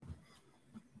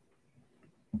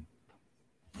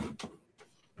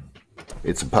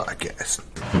It's a podcast.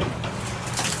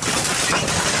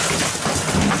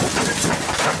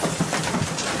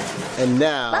 And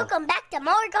now... Welcome back to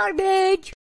More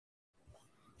Garbage.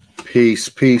 Peace,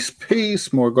 peace,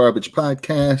 peace. More Garbage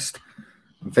Podcast.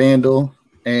 Vandal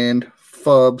and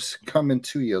Fubs coming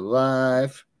to you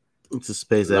live. It's a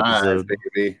space episode,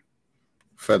 baby,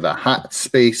 for the Hot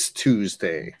Space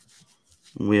Tuesday.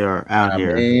 We are out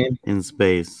here in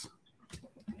space.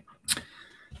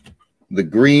 The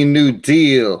Green New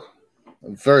Deal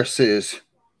versus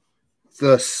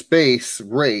the space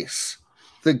race,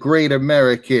 the great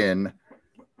American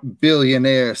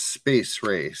billionaire space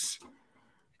race,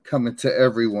 coming to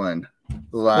everyone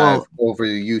live over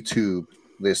YouTube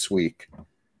this week.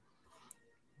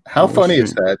 How funny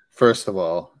is that, first of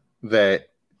all, that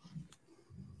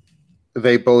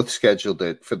they both scheduled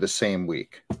it for the same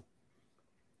week?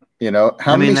 You know,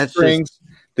 how many strings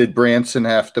did Branson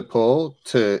have to pull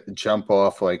to jump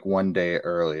off like one day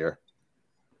earlier?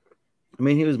 I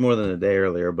mean, he was more than a day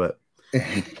earlier, but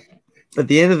at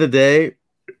the end of the day,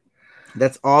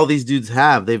 that's all these dudes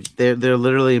have. They're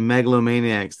literally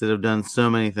megalomaniacs that have done so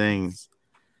many things.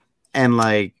 And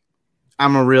like,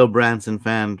 I'm a real Branson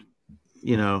fan,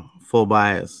 you know, full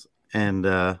bias. And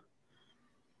I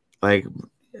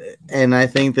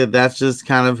think that that's just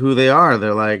kind of who they are.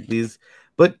 They're like these,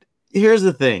 but here's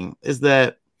the thing is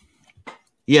that,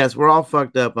 yes, we're all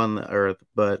fucked up on the earth,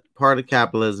 but part of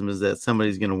capitalism is that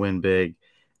somebody's going to win big.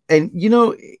 And, you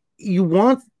know, you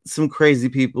want some crazy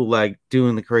people like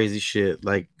doing the crazy shit,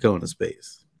 like going to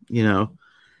space, you know?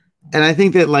 And I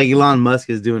think that like Elon Musk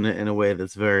is doing it in a way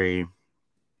that's very,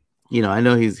 you know, I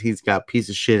know he's got piece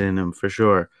of shit in him for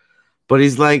sure, but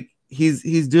he's like,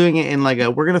 he's doing it in like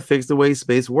we're going to fix the way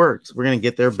space works. We're going to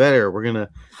get there better. We're going to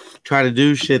try to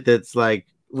do shit that's like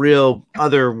real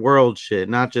other world shit,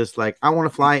 not just like I want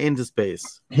to fly into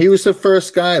space. He was the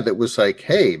first guy that was like,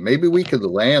 hey, maybe we could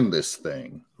land this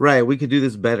thing. Right, we could do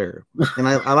this better. And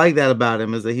I like that about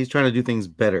him is that he's trying to do things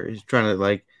better. He's trying to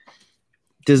like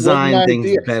design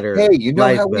things better. Hey, you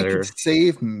know how we could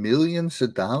save millions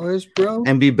of dollars, bro?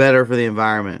 And be better for the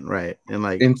environment, right? And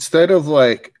like instead of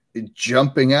like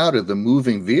jumping out of the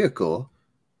moving vehicle,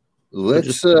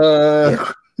 let's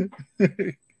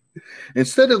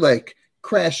instead of like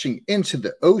crashing into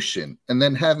the ocean and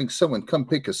then having someone come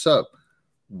pick us up,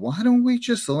 why don't we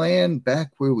just land back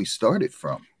where we started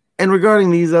from? And regarding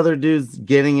these other dudes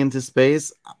getting into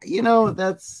space, you know,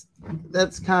 that's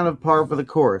kind of par for the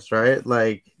course, right?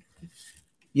 Like,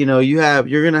 you know,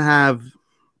 you're gonna have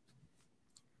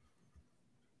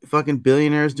fucking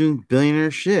billionaires doing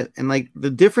billionaire shit, and like the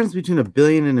difference between $1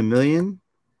 billion and $1 million,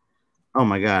 oh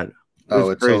my god,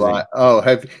 it's crazy. A lot. Oh,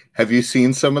 have you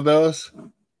seen some of those?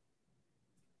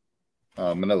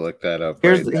 I'm gonna look that up.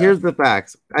 Here's the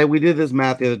facts. We did this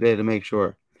math the other day to make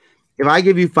sure. If I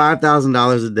give you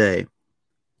 $5,000 a day,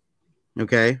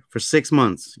 okay, for 6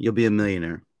 months, you'll be a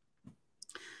millionaire.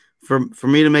 For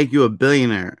me to make you a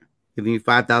billionaire, giving you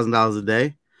 $5,000 a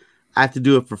day, I have to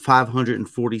do it for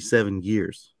 547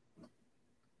 years.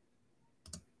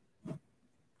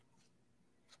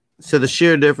 So the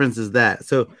sheer difference is that.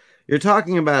 So you're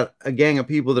talking about a gang of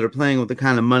people that are playing with the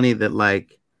kind of money that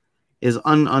like is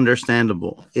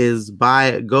ununderstandable. Is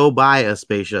go buy a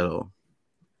space shuttle.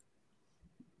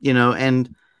 You know,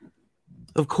 and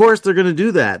of course they're going to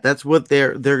do that. That's what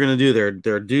they're going to do. There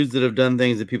are dudes that have done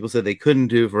things that people said they couldn't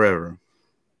do forever.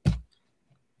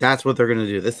 That's what they're going to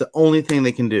do. That's the only thing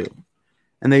they can do.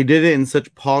 And they did it in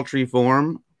such paltry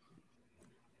form.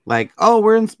 Like, oh,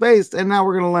 we're in space and now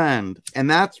we're going to land. And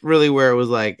that's really where it was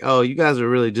like, oh, you guys are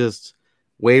really just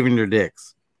waving your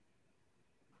dicks.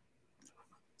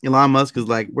 Elon Musk is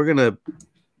like, we're going to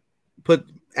put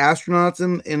astronauts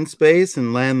in space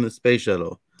and land the space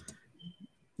shuttle.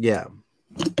 Yeah.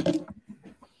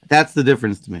 That's the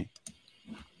difference to me.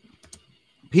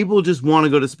 People just want to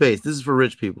go to space. This is for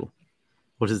rich people.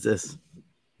 What is this?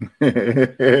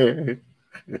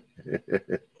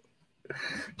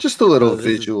 Just a little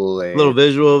visual. A little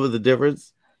visual of the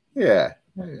difference? Yeah.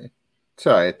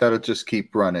 Sorry, that'll just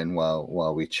keep running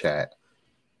while we chat.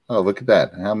 Oh, look at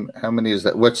that. How many is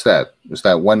that? What's that? Was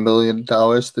that $1 million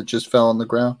that just fell on the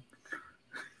ground?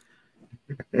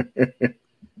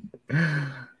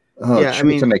 Yeah, I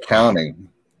mean, accounting.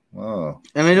 Oh,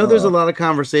 and I know there's a lot of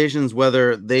conversations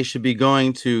whether they should be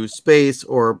going to space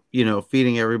or, you know,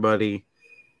 feeding everybody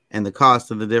and the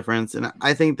cost of the difference. And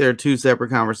I think there are two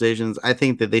separate conversations. I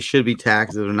think that they should be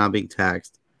taxed if they're not being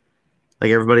taxed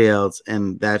like everybody else.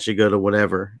 And that should go to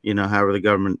whatever, you know, however the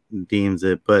government deems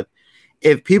it. But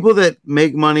if people that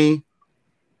make money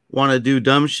want to do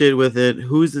dumb shit with it,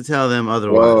 who's to tell them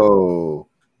otherwise? Whoa.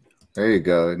 There you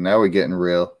go. Now we're getting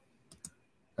real.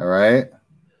 All right.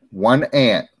 One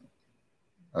ant.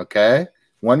 Okay.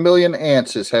 1 million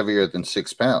ants is heavier than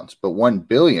 6 pounds, but 1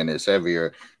 billion is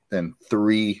heavier than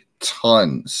 3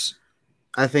 tons.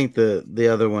 I think the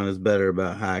other one is better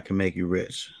about how I can make you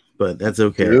rich, but that's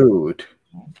okay. Dude.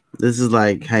 This is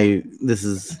like this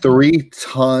is 3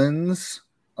 tons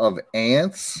of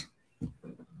ants.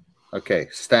 Okay,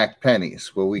 stack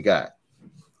pennies. What we got?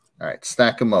 All right,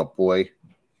 stack them up, boy.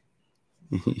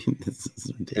 This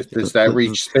is ridiculous. Does that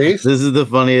reach space? This is the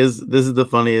funniest. This is the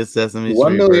funniest Sesame Street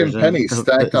 1 million version pennies of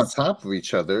stacked on this. top of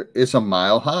each other is a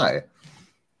mile high,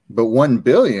 but 1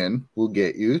 billion will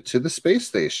get you to the space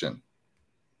station.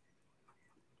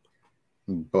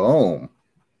 Boom.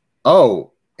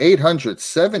 Oh,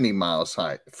 870 miles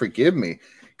high. Forgive me,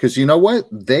 because you know what?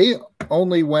 They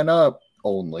went up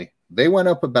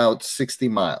about 60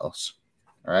 miles.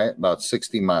 All right, about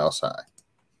 60 miles high.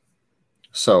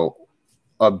 So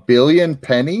 1 billion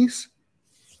pennies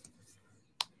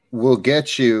will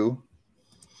get you,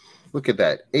 look at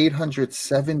that,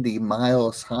 870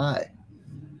 miles high.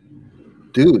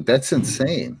 Dude, that's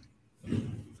insane.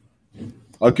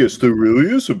 I guess there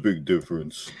really is a big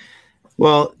difference.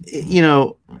 Well, you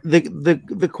know,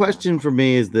 the question for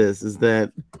me is this: is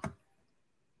that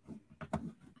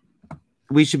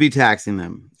we should be taxing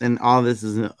them, and all this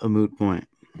is a moot point.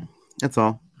 That's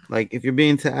all. Like, if you're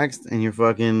being taxed and you're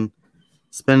fucking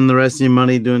spending the rest of your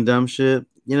money doing dumb shit,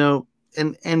 you know,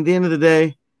 and at the end of the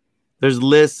day, there's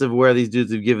lists of where these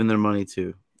dudes have given their money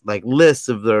to, like lists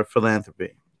of their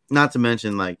philanthropy. Not to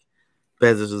mention, like,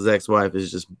 Bezos' ex-wife is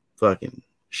just fucking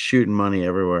shooting money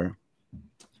everywhere.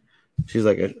 She's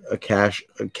like a cash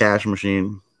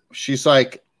machine. She's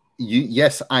like,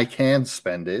 yes, I can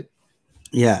spend it.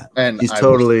 Yeah, and she's I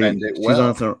totally will spend it she's well.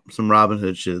 on some Robin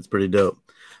Hood shit. It's pretty dope.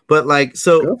 But like,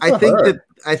 so I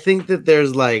think that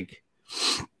there's like,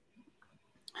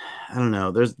 I don't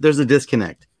know. There's a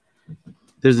disconnect.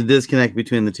 There's a disconnect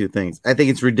between the two things. I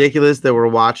think it's ridiculous that we're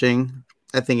watching.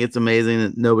 I think it's amazing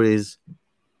that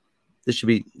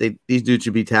these dudes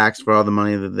should be taxed for all the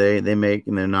money that they make,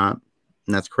 and they're not.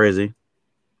 And that's crazy.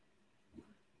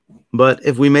 But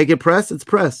if we make it press, it's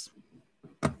press.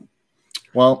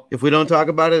 Well, if we don't talk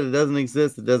about it, it doesn't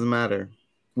exist. It doesn't matter.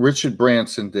 Richard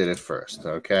Branson did it first.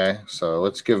 Okay. So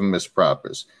let's give him his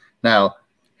propers. Now,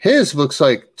 his looks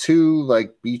like 2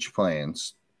 like beach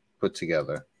planes put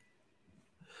together.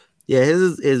 Yeah,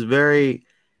 his is very,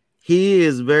 he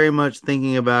is very much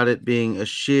thinking about it being a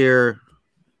sheer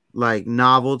like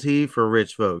novelty for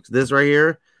rich folks. This right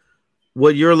here,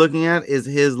 what you're looking at is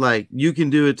his, like, you can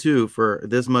do it too for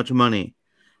this much money.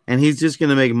 And he's just going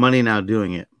to make money now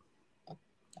doing it.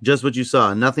 Just what you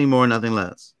saw. Nothing more, nothing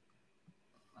less.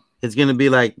 It's going to be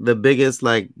like the biggest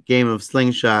like game of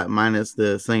slingshot minus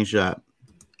the slingshot.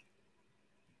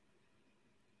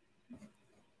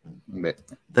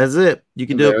 That's it. You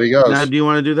can do it. Now, do you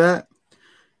want to do that?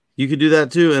 You could do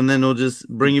that too, and then we'll just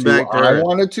bring you back to I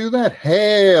want to do that?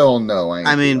 Hell no.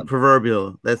 I mean,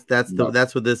 proverbial. That's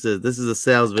what this is. This is a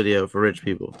sales video for rich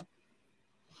people.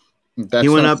 He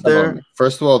went up there.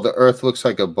 First of all, the earth looks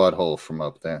like a butthole from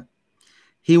up there.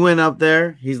 He went up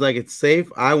there. He's like, it's safe.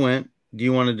 I went. Do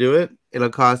you want to do it? It'll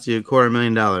cost you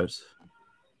 $250,000.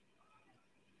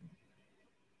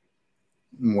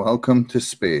 Welcome to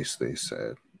space, they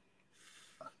said.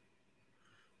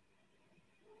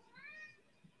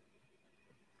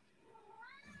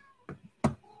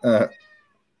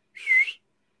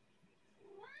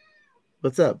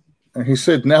 What's up? He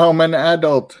said, now I'm an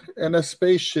adult in a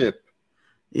spaceship.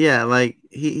 Yeah, like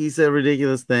he said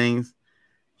ridiculous things.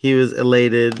 He was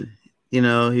elated. You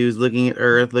know, he was looking at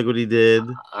Earth. Look what he did.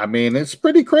 I mean, it's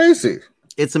pretty crazy.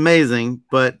 It's amazing,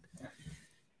 but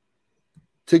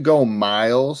to go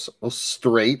miles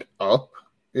straight up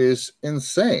is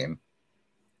insane.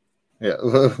 Yeah,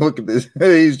 look at this.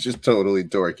 He's just totally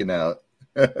dorking out.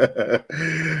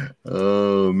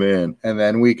 Oh, man. And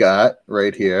then we got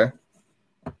right here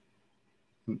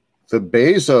the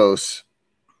Bezos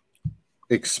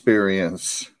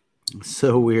experience.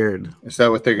 So weird. Is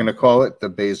that what they're going to call it? The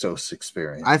Bezos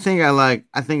experience. I think I like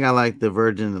the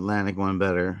Virgin Atlantic one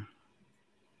better.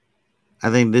 I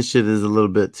think this shit is a little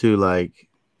bit too like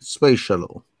space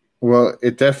shuttle. Well,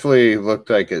 it definitely looked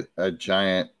like a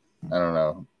giant, I don't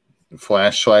know,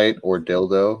 flashlight or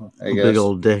dildo, I guess. Big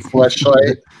old dick.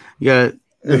 Flashlight. You got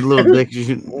a little dick.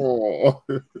 Oh.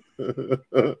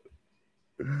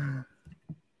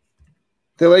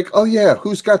 They're like, oh yeah,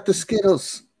 who's got the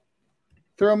Skittles?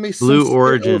 Throw me some Blue Skittles,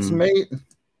 Origin, mate.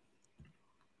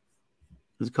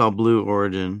 It's called Blue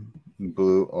Origin.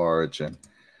 Blue Origin.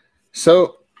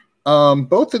 So,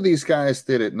 both of these guys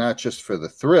did it not just for the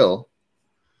thrill,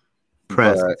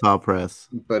 Press. but It's all press.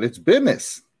 it's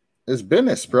business. It's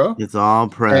business, bro. It's all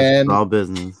press. It's all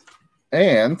business.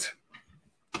 And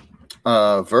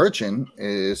Virgin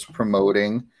is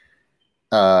promoting,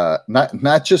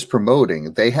 not just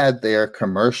promoting. They had their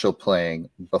commercial playing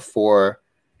before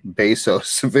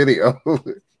Bezos' video.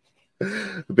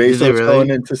 Bezos really?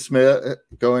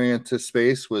 going into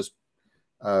space was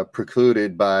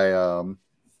precluded by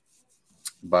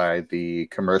the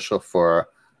commercial for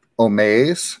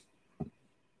Omaze,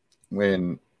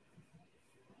 when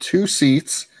 2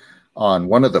 seats on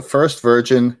one of the first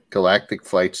Virgin Galactic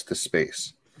flights to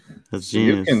space. That's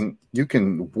genius. You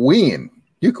can win.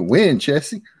 You can win,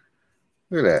 Jesse.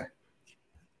 Look at that.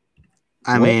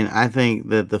 I mean, I think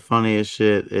that the funniest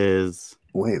shit is.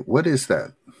 Wait, what is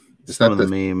that? Is some that of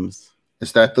the memes?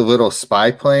 Is that the little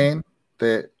spy plane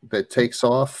that takes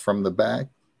off from the back?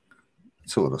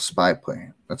 It's a little spy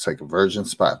plane. That's like a Virgin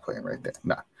spy plane right there.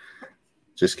 Nah.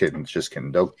 Just kidding.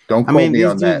 Don't quote me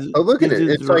on that. Oh, look at it.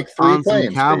 It's like 3 planes.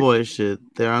 Some cowboy shit.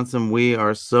 They're on some we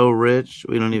are so rich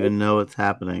we don't even know what's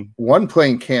happening. One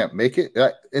plane can't make it.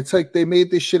 It's like they made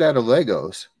this shit out of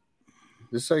Legos.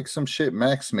 It's like some shit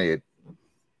Max made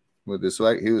with this.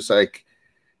 Like, he was like,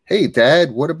 "Hey,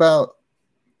 Dad, what about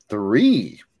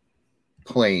 3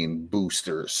 plane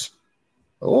boosters?"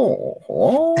 Oh,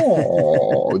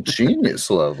 genius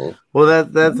level. Well,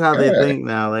 that's how they think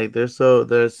now. Like they're so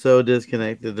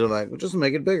disconnected. They're like, well, just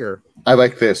make it bigger. I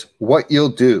like this. What you'll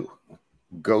do: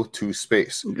 go to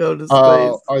space. Go to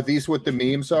space. Are these what the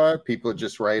memes are? People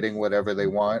just writing whatever they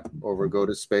want over go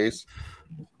to space.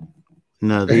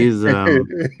 No, these.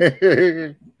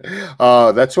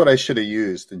 Oh, that's what I should have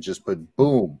used and just put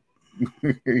boom.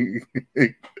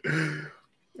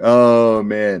 Oh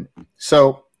man.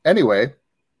 So anyway,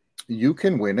 you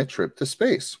can win a trip to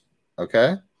space.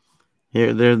 Okay.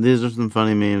 These are some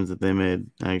funny memes that they made,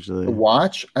 actually.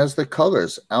 Watch as the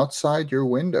colors outside your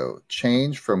window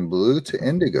change from blue to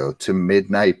indigo to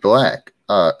midnight black.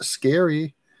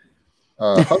 Scary.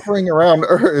 Hovering around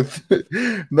Earth,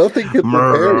 nothing can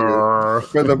prepare you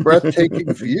for the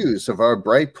breathtaking views of our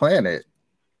bright planet.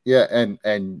 Yeah,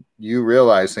 and you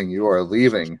realizing you are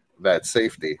leaving that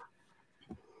safety.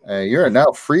 You're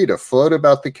now free to float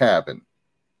about the cabin.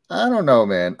 I don't know,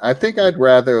 man. I think I'd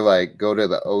rather like go to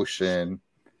the ocean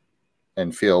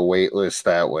and feel weightless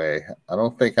that way. I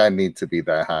don't think I need to be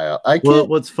that high up. Well,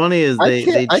 what's funny is I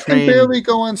can barely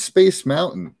go on Space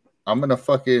Mountain. I'm gonna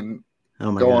fucking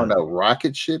go on a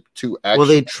rocket ship to actually. Well,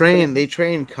 they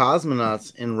train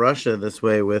cosmonauts in Russia this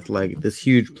way with like this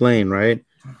huge plane, right?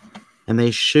 And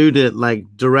they shoot it like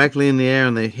directly in the air,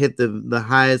 and they hit the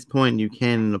highest point you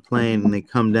can in the plane, and they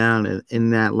come down, and in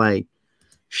that like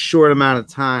short amount of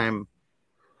time,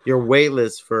 you're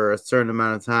weightless for a certain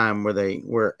amount of time where they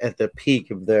were at the peak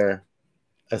of their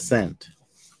ascent.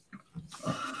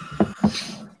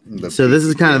 So this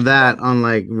is kind of that on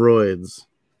like roids.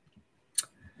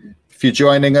 If you're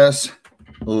joining us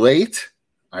late,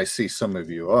 I see some of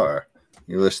you are.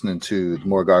 You're listening to the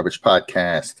More Garbage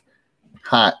Podcast,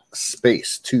 Hot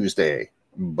Space Tuesday.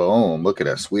 Boom! Look at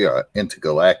us. We are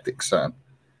intergalactic, son.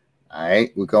 All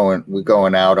right, we're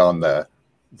going out on the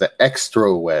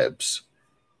extra webs.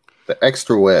 The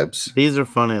extra webs. These are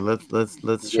funny.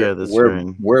 Let's share this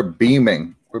screen. We're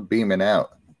beaming. We're beaming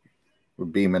out. We're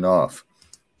beaming off.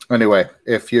 Anyway,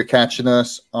 if you're catching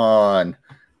us on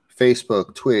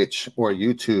Facebook, Twitch, or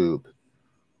YouTube,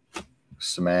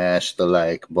 smash the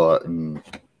like button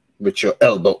with your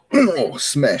elbow.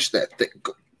 Smash that thing.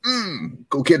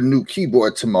 Go get a new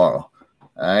keyboard tomorrow.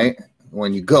 All right.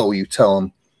 When you go, you tell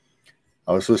them,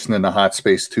 I was listening to Hot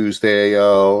Space Tuesday,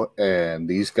 and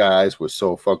these guys were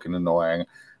so fucking annoying.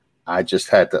 I just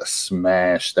had to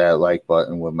smash that like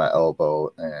button with my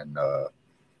elbow, and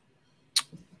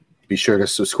be sure to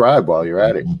subscribe while you're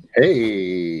at it.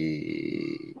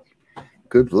 Hey,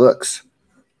 good looks.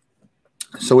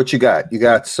 So what you got? You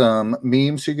got some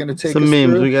memes you're gonna take? Some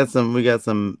memes. Through? We got some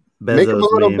Bezos Make them a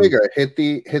little memes. bigger. Hit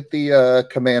the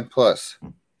Command Plus.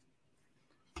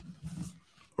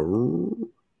 Oh.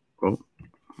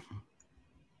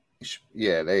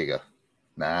 Yeah, there you go.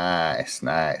 Nice.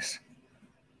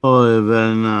 Oh,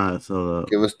 very nice. Hold up.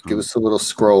 Give us a little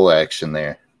scroll action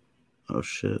there. Oh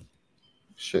shit.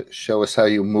 Show us how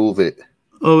you move it.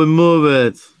 Oh, we move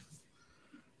it.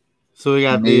 So we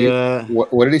got me, the.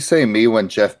 What did he say? Me when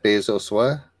Jeff Bezos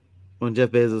what? When Jeff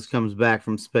Bezos comes back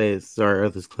from space. Sorry,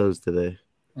 Earth is closed today.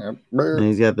 Yep. And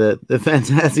he's got the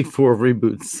Fantastic Four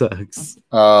reboot sucks.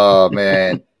 Oh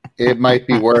man, it might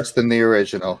be worse than the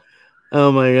original. Oh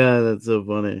my god, that's so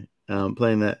funny.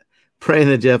 Praying that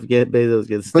Jeff Bezos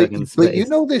gets stuck in space. But you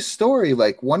know this story,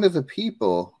 like one of the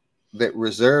people that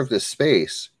reserved the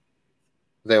space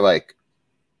they like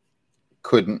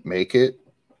couldn't make it.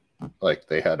 Like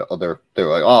they were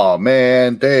like, oh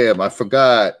man, damn, I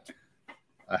forgot.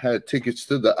 I had tickets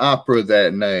to the opera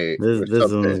that night.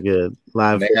 This one was good.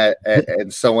 Live.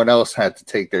 And someone else had to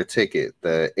take their ticket.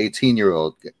 The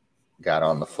 18-year-old got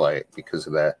on the flight because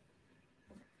of that.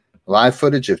 Live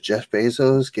footage of Jeff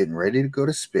Bezos getting ready to go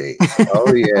to space.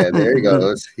 Oh yeah, there he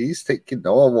goes. He's taking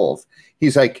Noah Wolf.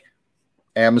 He's like,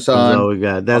 Amazon. That's all we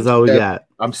got. That's all we got.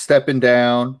 I'm stepping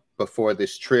down before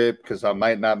this trip because I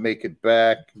might not make it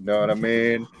back. You know what I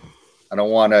mean? I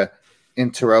don't want to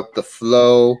interrupt the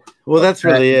flow. Well, that's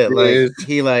really it.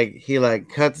 Like he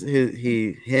cuts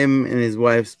him and his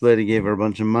wife split. He gave her a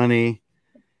bunch of money.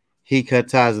 He cut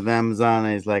ties with Amazon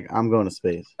and he's like, I'm going to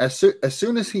space. As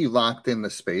soon as he locked in the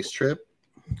space trip,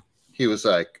 he was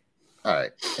like, all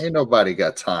right, ain't nobody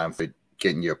got time for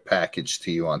getting your package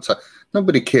to you on time.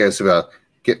 Nobody cares about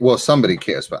somebody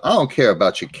cares, but I don't care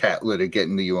about your cat litter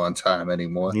getting to you on time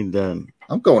anymore. He's done.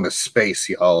 I'm going to space,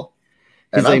 y'all.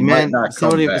 He's like, man,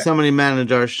 somebody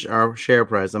manage our share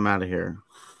price. I'm out of here.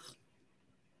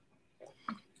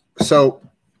 So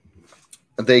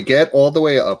they get all the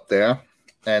way up there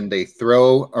and they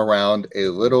throw around a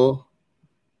little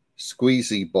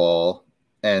squeezy ball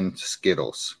and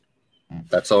Skittles.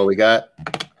 That's all we got.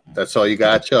 That's all you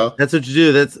got, y'all. That's what you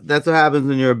do. That's what happens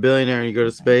when you're a billionaire and you go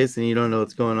to space and you don't know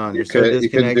what's going on. You're so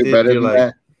disconnected. You're like,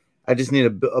 that. I just need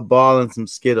a ball and some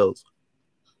Skittles.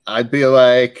 I'd be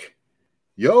like,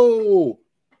 yo,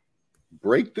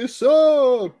 break this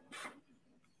up.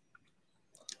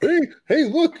 Hey,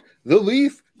 look, the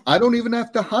leaf. I don't even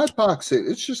have to hotbox it.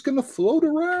 It's just going to float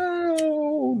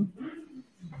around.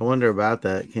 I wonder about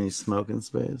that. Can you smoke in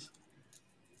space?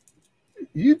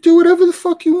 You do whatever the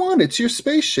fuck you want. It's your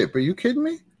spaceship. Are you kidding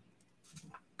me?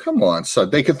 Come on, son.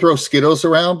 They can throw Skittles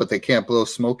around, but they can't blow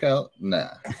smoke out? Nah.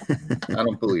 I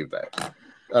don't believe that.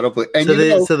 I don't believe.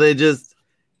 And so they just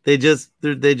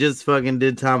fucking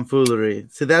did tomfoolery.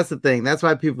 See, that's the thing. That's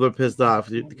why people are pissed off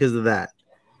because of that.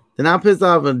 They're not pissed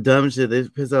off on dumb shit. They're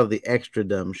pissed off the extra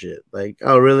dumb shit. Like,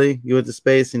 oh, really? You went to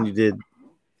space and you did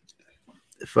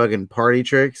fucking party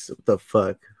tricks? What the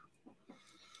fuck?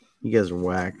 You guys are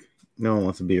whack. No one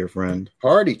wants to be your friend.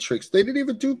 Party tricks? They didn't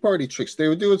even do party tricks. They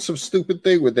were doing some stupid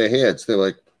thing with their heads. They're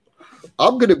like,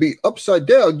 I'm going to be upside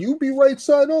down. You be right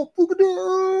side up.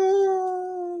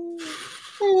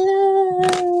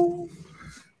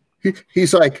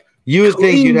 He's like, you would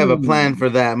think you'd have a plan for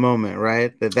that moment,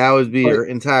 right? That would be your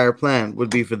entire plan would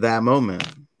be for that moment.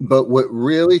 But what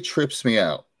really trips me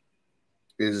out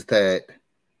is that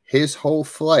his whole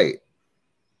flight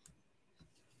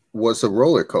was a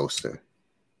roller coaster.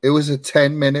 It was a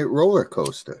 10-minute roller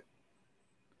coaster.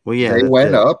 Well, yeah. They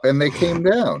went up and they came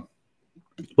down.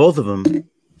 Both of them.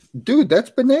 Dude, that's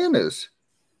bananas.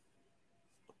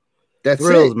 That's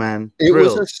thrills, it. Man. It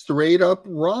thrills. was a straight up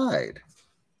ride.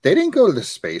 They didn't go to the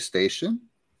space station.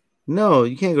 No,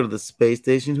 you can't go to the space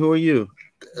station. Who are you?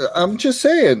 I'm just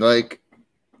saying, like,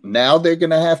 now they're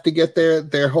gonna have to get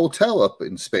their hotel up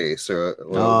in space or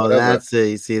oh, whatever. That's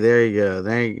it. See, there you go.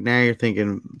 Now you're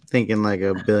thinking like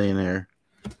a billionaire.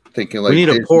 Thinking like we need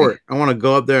Disney. A port. I want to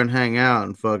go up there and hang out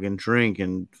and fucking drink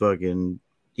and fucking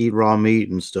eat raw meat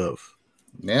and stuff.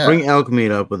 Yeah, bring elk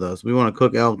meat up with us. We want to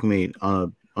cook elk meat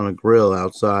on a grill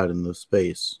outside in the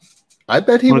space. I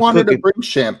bet he wanted to bring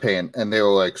champagne, and they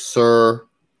were like, "Sir,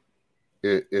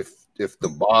 if the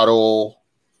bottle,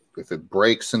 if it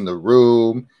breaks in the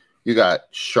room, you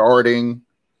got sharding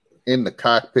in the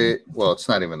cockpit. Well, it's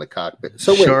not even the cockpit.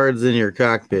 So shards in your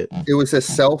cockpit. It was a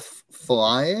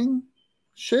self-flying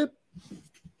ship,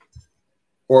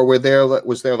 or was there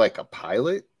like a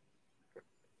pilot?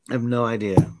 I have no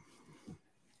idea.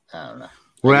 I don't know.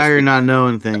 We're out here not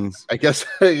knowing things. I guess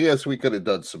we could have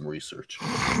done some research.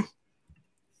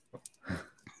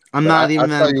 I'm not even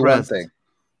that impressed.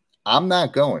 I'm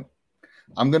not going.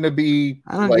 I'm going to be.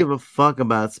 I don't give a fuck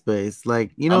about space.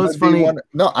 Like, you know, it's funny.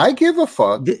 No, I give a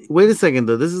fuck. Wait a second,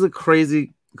 though. This is a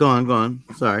crazy. Go on.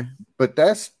 Sorry. But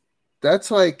that's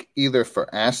like either for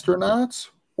astronauts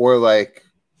or like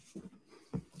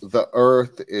the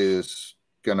Earth is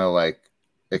going to like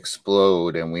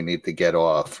explode and we need to get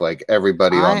off. Like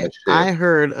everybody on the ship. I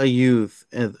heard a youth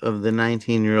of the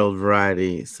 19-year-old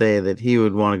variety say that he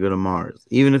would want to go to Mars,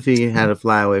 even if he had to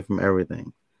fly away from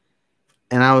everything.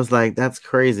 And I was like, that's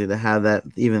crazy to have that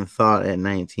even thought at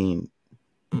 19.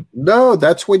 No,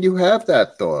 that's when you have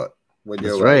that thought. When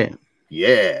you're right.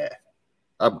 Yeah,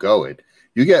 I'm going.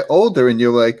 You get older and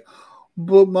you're like,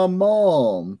 but my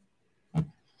mom,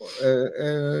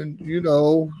 and you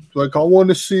know, like I want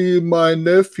to see my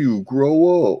nephew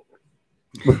grow up.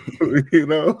 You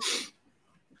know?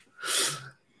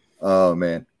 Oh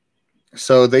man.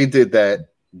 So they did that.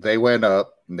 They went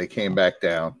up and they came back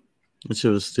down. That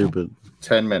shit was stupid.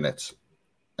 10 minutes.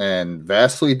 And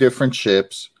vastly different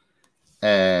ships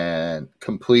and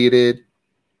completed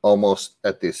almost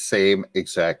at the same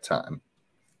exact time.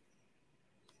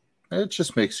 It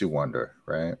just makes you wonder,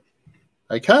 right?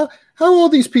 Like how all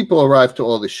these people arrived to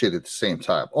all this shit at the same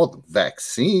time. All the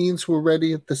vaccines were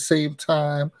ready at the same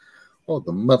time. All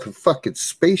the motherfucking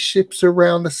spaceships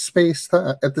around the space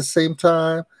at the same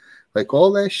time. Like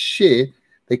all that shit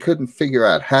they couldn't figure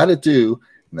out how to do.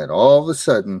 And then all of a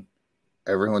sudden,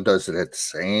 everyone does it at the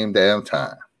same damn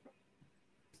time.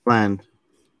 Planned.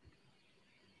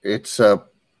 It's a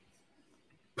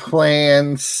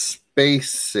planned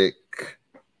spacek.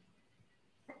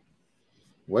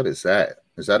 What is that?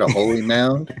 Is that a holy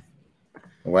mound?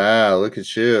 Wow, look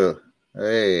at you.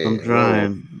 Hey. I'm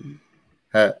trying.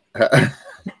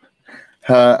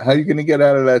 How you gonna get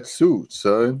out of that suit,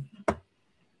 son?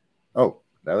 Oh,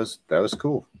 that was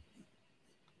cool.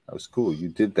 That was cool. You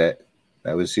did that.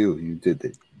 That was you. You did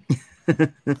it.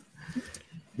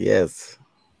 Yes.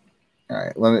 All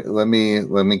right. Let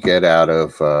me get out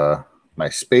of my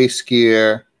space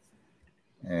gear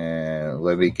and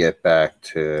let me get back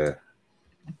to.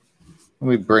 Let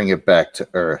me bring it back to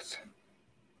Earth.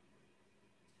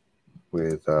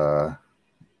 With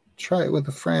try it with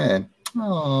a friend.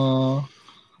 Aww.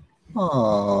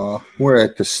 We're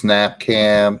at the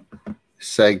Snapcam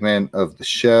segment of the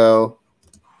show.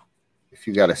 If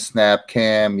you got a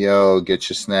Snapcam, yo, get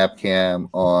your Snapcam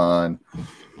on.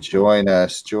 Join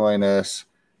us.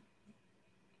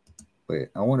 Wait,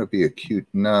 I want to be a cute.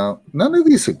 No, none of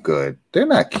these are good. They're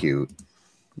not cute.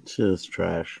 It's just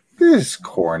trash. This is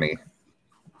corny.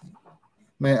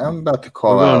 Man, I'm about to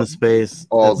call We're going out to space.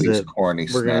 all That's these it. corny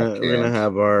We're Snapcams. gonna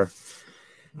have our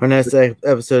next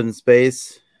episode in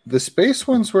space. The space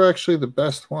ones were actually the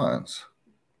best ones.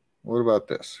 What about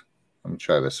this? Let me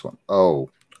try this one. Oh,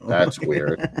 that's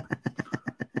weird.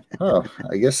 Oh,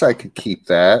 I guess I could keep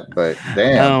that, but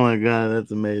damn. Oh my god, that's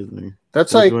amazing.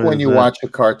 That's Which like one when is you that? watch a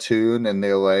cartoon and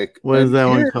they're like, What is "And that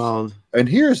one here's- called? And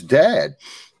here's Dad.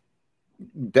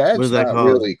 What Dad's is that not called?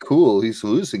 really cool. He's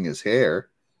losing his hair.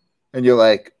 And you're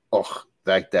like, oh,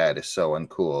 that dad is so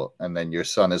uncool. And then your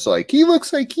son is like, he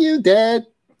looks like you, Dad.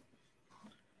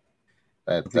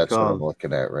 That's what I'm called?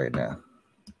 looking at right now.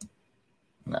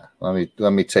 No,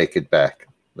 let me take it back.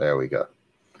 There we go.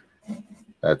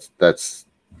 That's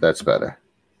better.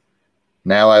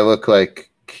 Now I look like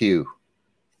Q.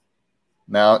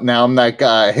 Now I'm that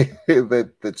guy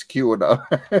that's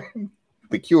QAnon.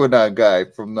 The QAnon guy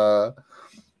from the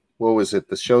what was it?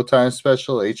 The Showtime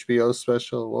special, HBO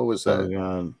special? What was that? Oh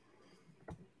god.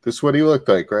 This is what he looked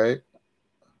like, right?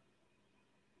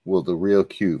 Will the real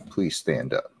Q please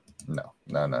stand up? No.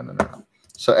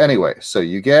 So anyway, so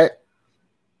you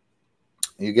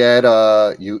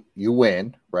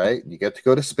win, right? You get to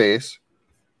go to space.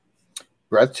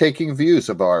 Breathtaking views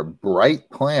of our bright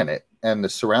planet and the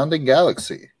surrounding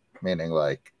galaxy, meaning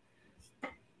like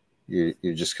you're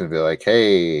just gonna be like,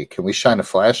 hey, can we shine a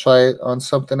flashlight on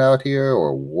something out here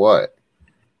or what?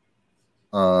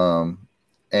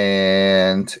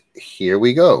 And here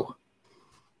we go.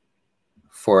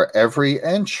 For every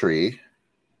entry,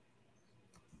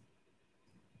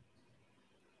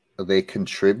 they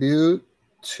contribute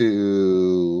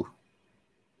to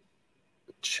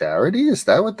charity. Is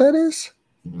that what that is?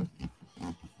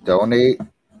 Donate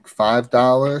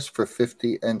 $5 for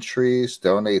 50 entries.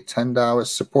 Donate $10.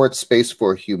 Support Space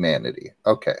for Humanity.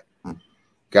 Okay.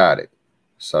 Got it.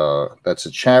 So that's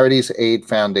a Charities Aid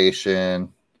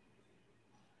Foundation.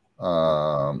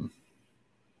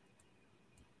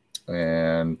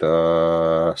 And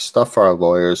stuff our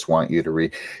lawyers want you to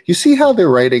read. You see how they're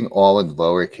writing all in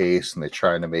lowercase and they're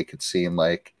trying to make it seem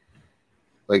like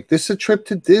this is a trip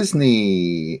to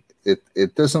Disney.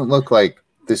 It doesn't look like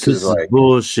this is like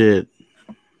bullshit.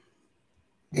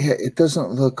 Yeah, it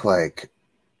doesn't look like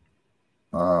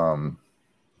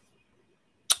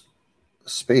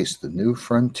Space, the New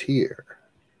Frontier.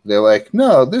 They're like,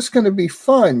 no, this is going to be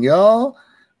fun, y'all.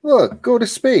 Look, go to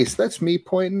space. That's me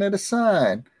pointing at a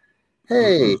sign.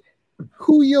 Hey,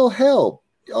 who you'll help?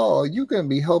 Oh, you're going to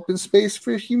be helping Space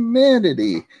for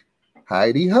Humanity.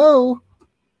 Heidi ho.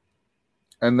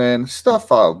 And then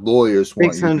stuff our lawyers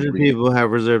want. 600 people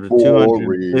have reserved a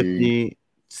Boring.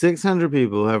 600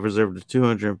 people have reserved a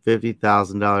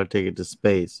 $250,000 ticket to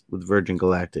space with Virgin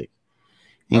Galactic,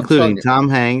 including Tom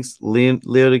Hanks, Leo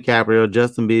DiCaprio,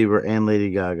 Justin Bieber, and Lady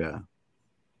Gaga.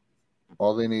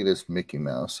 All they need is Mickey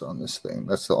Mouse on this thing.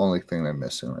 That's the only thing they're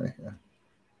missing right here.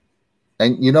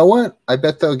 And you know what? I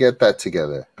bet they'll get that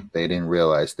together. They didn't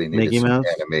realize they needed Mickey some Mouse?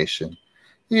 animation.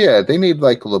 Yeah, they need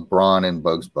like LeBron and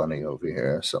Bugs Bunny over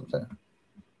here or something.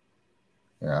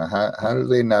 Yeah, how do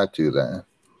they not do that?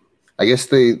 I guess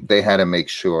they had to make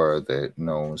sure that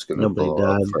no one was going to Nobody blow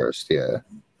up died. first. Yeah,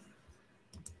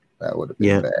 that would have been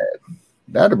Yeah. bad.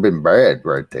 That'd have been bad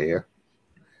right there.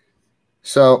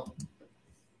 So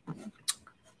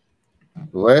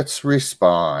let's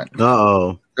respond.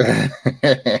 Uh-oh.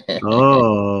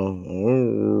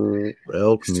 Oh,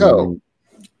 elk So meat.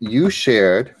 you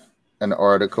shared an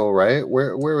article, right?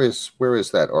 Where is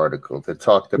that article that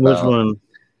talked Which about one?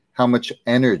 how much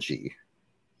energy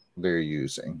they're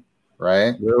using,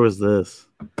 right? Where was this?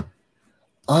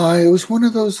 It was one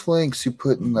of those links you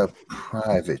put in the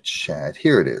private chat.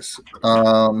 Here it is.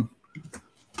 The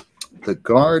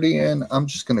Guardian. I'm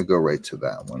just going to go right to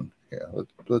that one. Yeah,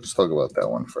 let's talk about that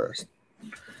one first.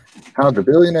 How the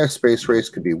billionaire space race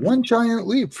could be one giant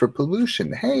leap for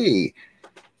pollution. Hey,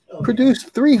 produce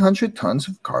 300 tons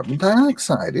of carbon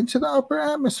dioxide into the upper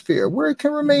atmosphere where it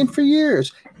can remain for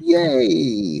years.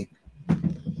 Yay!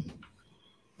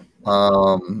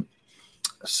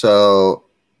 So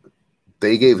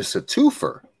they gave us a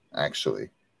twofer, actually,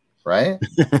 right?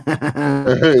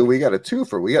 We got a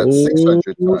twofer. We got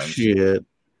 600 tons. Shit.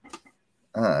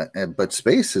 But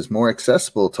space is more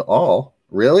accessible to all.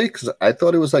 Really? Because I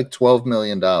thought it was like $12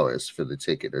 million for the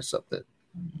ticket or something.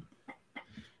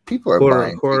 People are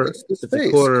buying tickets to It's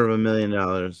space.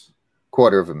 $250,000.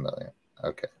 $250,000.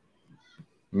 Okay.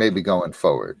 Maybe going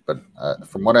forward. But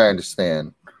from what I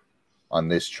understand on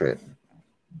this trip,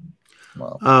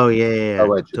 well, oh yeah,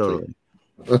 allegedly.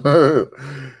 Totally.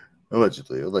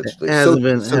 allegedly. It hasn't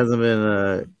been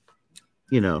the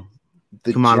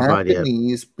commodified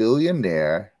Japanese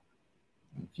billionaire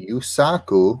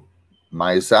Yusaku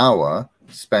Maezawa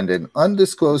spent an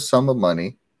undisclosed sum of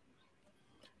money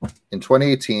in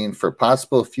 2018 for a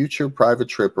possible future private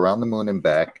trip around the moon and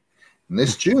back. And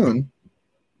this June,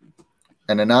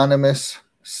 an anonymous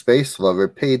space lover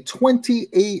paid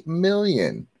 $28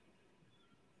 million,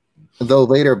 though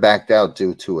later backed out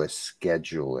due to a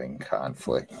scheduling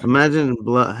conflict. Imagine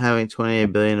having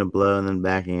 $28 billion to blow and then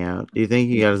backing out. Do you think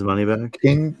he got his money back?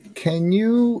 Can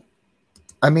you?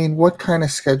 I mean, what kind of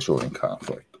scheduling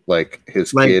conflict? Like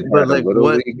his kid had a little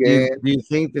league game? Do you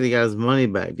think that he got his money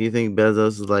back? Do you think Bezos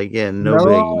is like, yeah, no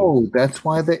biggie? That's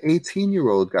why the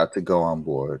 18-year-old got to go on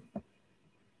board.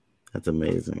 That's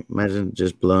amazing. Imagine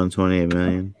just blowing 28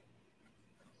 million.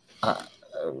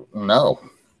 No,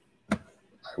 I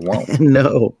won't.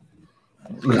 No,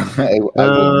 I would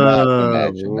not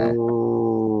imagine that.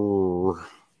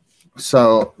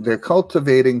 So they're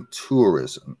cultivating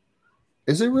tourism.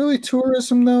 Is it really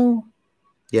tourism though?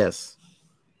 Yes.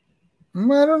 I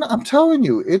don't know. I'm telling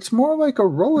you, it's more like a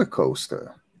roller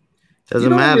coaster. Doesn't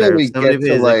matter. If somebody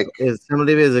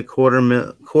pays a quarter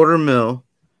mil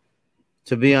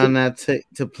to be on that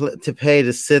to pay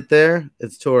to sit there,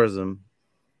 it's tourism.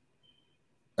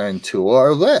 And to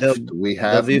our left, we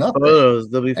have nothing.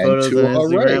 There'll be photos on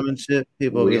Instagram and shit.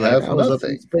 People will be like, I was up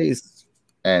in space.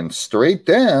 And straight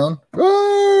down.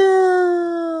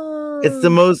 It's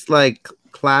the most like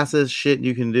classist shit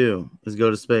you can do is go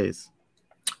to space.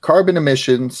 Carbon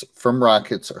emissions from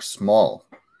rockets are small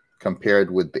compared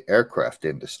with the aircraft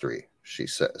industry, she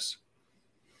says.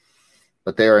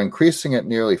 But they are increasing at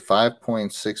nearly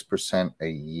 5.6% a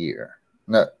year.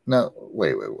 No,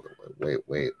 wait.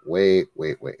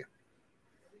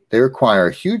 They require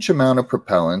a huge amount of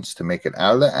propellants to make it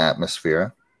out of the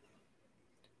atmosphere.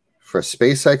 For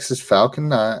SpaceX's Falcon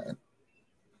 9,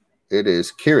 it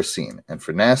is kerosene, and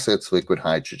for NASA, it's liquid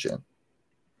hydrogen.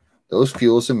 Those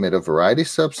fuels emit a variety of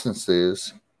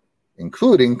substances,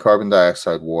 including carbon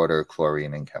dioxide, water,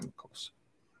 chlorine, and chemicals.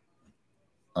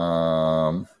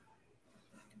 And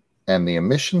the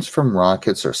emissions from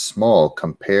rockets are small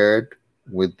compared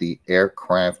with the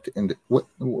aircraft.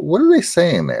 What are they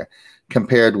saying there?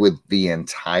 Compared with the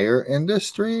entire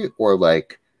industry, or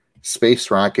like space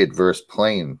rocket versus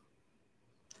plane?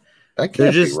 That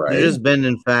can't be right. They're just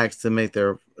bending facts to make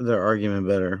their argument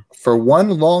better. For one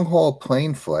long haul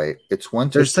plane flight, it's 1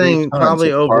 to 3 tons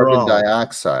of carbon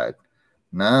dioxide.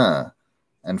 Nah.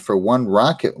 And for one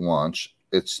rocket launch,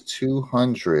 it's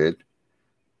 200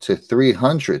 to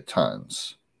 300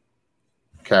 tons,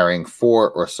 carrying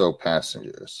 4 or so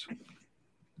passengers.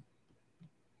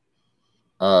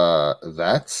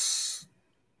 That's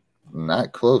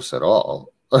not close at all.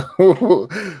 They're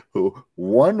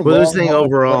saying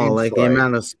overall, like the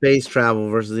amount of space travel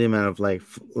versus the amount of like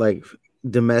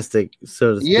domestic,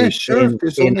 so to speak, yeah, sure.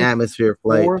 in atmosphere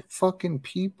flight. 4 fucking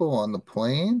people on the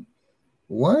plane.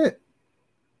 What?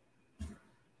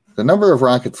 The number of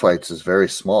rocket flights is very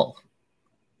small.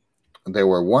 there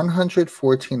were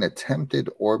 114 attempted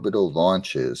orbital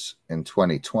launches in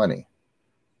 2020,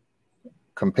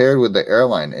 compared with the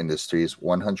airline industry's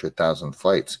 100,000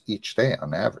 flights each day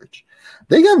on average.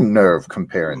 They got nerve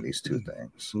comparing these two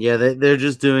things. Yeah, they're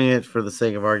just doing it for the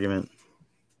sake of argument.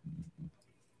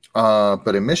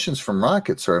 But emissions from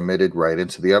rockets are emitted right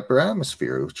into the upper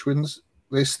atmosphere, which means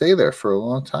they stay there for a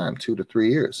long time, 2 to 3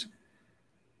 years,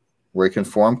 where it can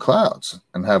form clouds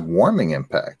and have warming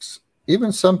impacts.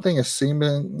 Even something as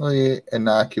seemingly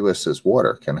innocuous as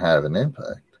water can have an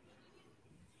impact.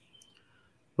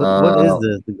 What is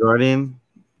this? The Guardian?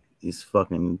 These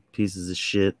fucking pieces of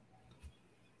shit.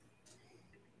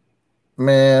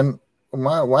 Man,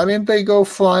 why didn't they go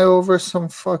fly over some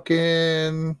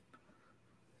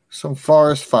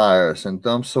forest fires and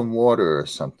dump some water or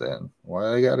something?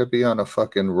 Why they gotta be on a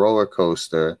fucking roller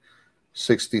coaster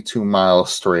 62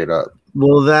 miles straight up?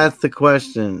 Well, that's the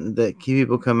question that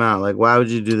people come out. Like, why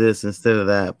would you do this instead of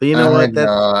that? But you know what?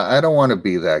 I don't want to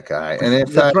be that guy. And in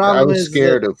fact, I was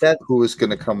scared of who was going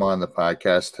to come on the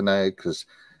podcast tonight because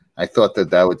I thought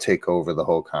that would take over the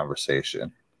whole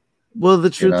conversation. Well, the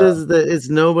truth is that it's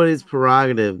nobody's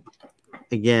prerogative,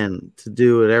 again, to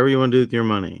do whatever you want to do with your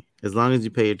money, as long as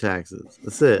you pay your taxes.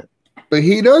 That's it. But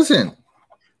he doesn't.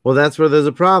 Well, that's where there's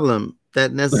a problem.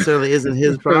 That necessarily isn't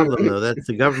his problem, though. That's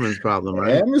the government's problem,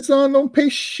 right? Amazon don't pay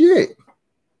shit.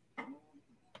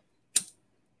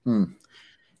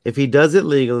 If he does it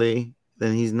legally,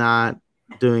 then he's not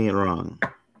doing it wrong.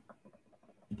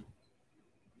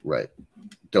 Right.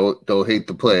 Don't hate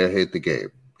the player, hate the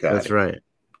game. That's right.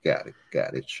 Got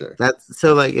it. Sure. That's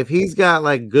so. Like, if he's got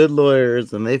like good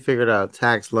lawyers and they figured out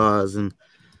tax laws and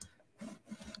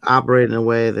operate in a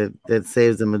way that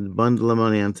saves them a bundle of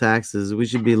money on taxes, we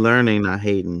should be learning, not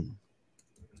hating.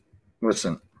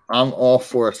 Listen, I'm all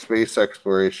for space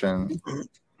exploration.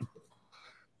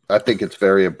 I think it's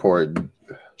very important.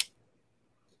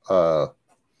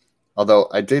 Although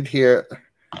I did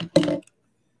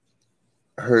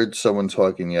heard someone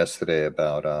talking yesterday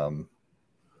about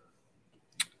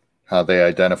how they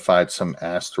identified some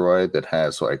asteroid that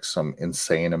has like some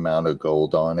insane amount of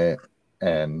gold on it,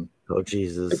 and oh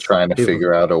Jesus! They're trying to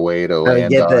figure out a way to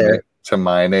land on it, to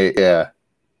mine it. Yeah,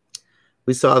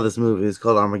 we saw this movie. It's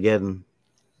called Armageddon.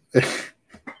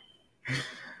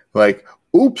 Like,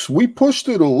 oops, we pushed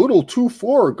it a little too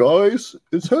far, guys.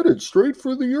 It's headed straight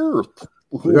for the Earth.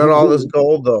 We got all this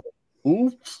gold, though.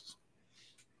 Oops.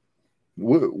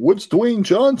 What's Dwayne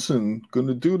Johnson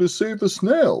gonna do to save the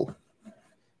snail?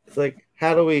 It's like,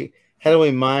 how do we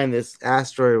mine this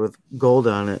asteroid with gold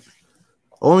on it?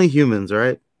 Only humans,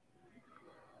 right?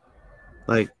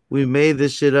 Like, we made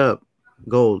this shit up.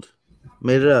 Gold.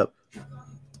 Made it up.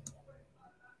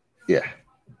 Yeah.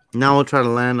 Now we'll try to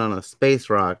land on a space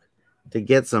rock to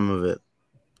get some of it.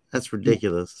 That's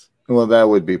ridiculous. Well, that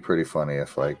would be pretty funny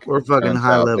if, like, we're fucking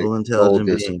high-level intelligent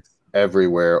beings.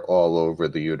 Everywhere, all over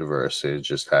the universe. It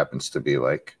just happens to be,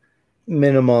 like,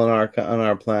 minimal on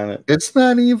our planet. It's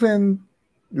not even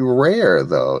rare,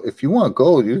 though. If you want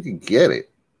gold, you can get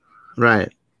it.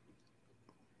 Right.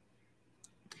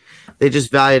 They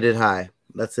just valued it high.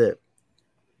 That's it.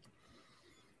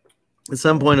 At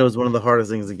some point, it was one of the hardest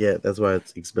things to get. That's why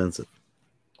it's expensive.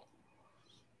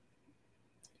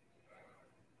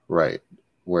 Right.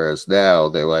 Whereas now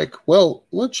they're like, well,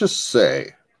 let's just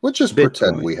Bitcoin.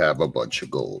 Pretend we have a bunch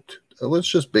of gold. Let's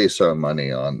just base our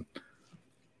money on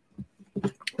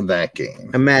that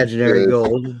game. Imaginary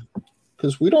gold.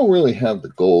 Because we don't really have the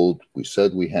gold we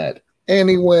said we had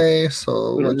anyway. So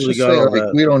let's just say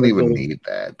we don't even need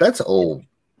that. That's old.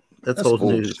 That's old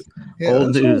news. Yeah,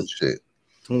 old news. Old shit.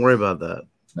 Don't worry about that.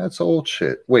 That's old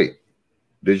shit. Wait,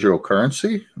 digital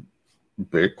currency?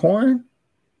 Bitcoin?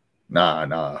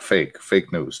 Nah. Fake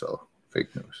news though.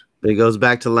 Fake news. But it goes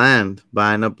back to land,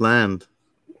 buying up land.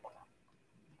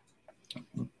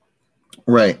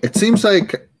 Right. It seems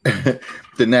like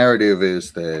the narrative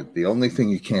is that the only thing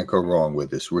you can't go wrong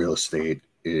with is real estate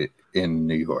in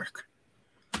New York.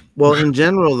 Well, in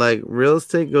general, like, real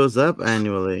estate goes up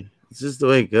annually. It's just the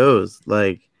way it goes.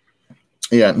 Like,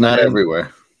 yeah, not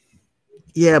everywhere.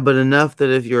 Yeah, but enough that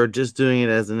if you're just doing it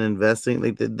as an investing,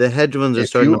 like the hedge funds are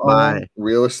starting to buy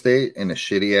real estate in a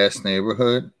shitty ass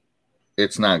neighborhood,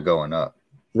 it's not going up.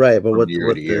 Right, but what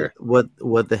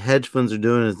the hedge funds are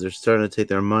doing is they're starting to take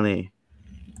their money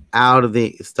out of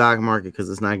the stock market because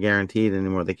it's not guaranteed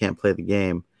anymore. They can't play the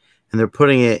game. And they're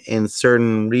putting it in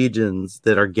certain regions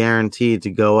that are guaranteed to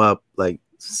go up like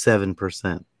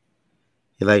 7%.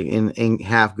 Like in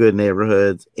half good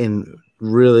neighborhoods, in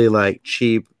really like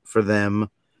cheap for them,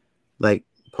 like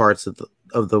parts of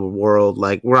the world,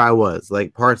 like where I was,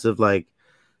 like parts of like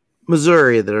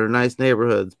Missouri that are nice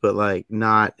neighborhoods, but like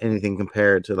not anything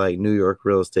compared to like New York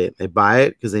real estate. They buy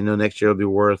it because they know next year it'll be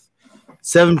worth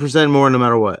 7% more no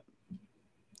matter what.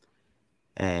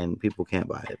 And people can't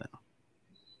buy it now.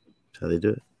 So they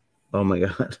do it. Oh my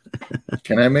God.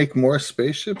 Can I make more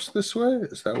spaceships this way?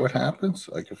 Is that what happens?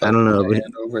 Like if I don't put know, my but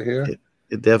hand over here, it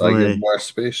I definitely get more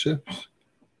spaceships.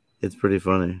 it's pretty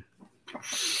funny.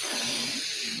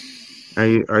 Are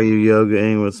you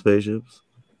yogaing with spaceships?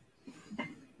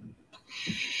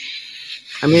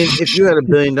 I mean, if you had $1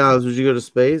 billion, would you go to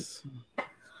space?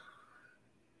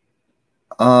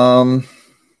 No.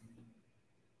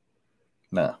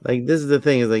 Like this is the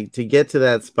thing, is like to get to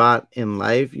that spot in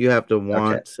life, you have to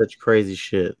want such crazy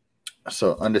shit.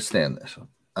 So understand this.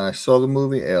 I saw the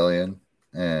movie Alien,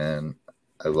 and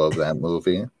I love that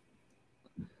movie.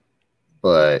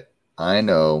 But I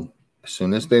know as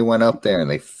soon as they went up there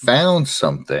and they found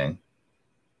something,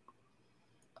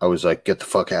 I was like, get the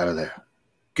fuck out of there.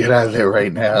 Get out of there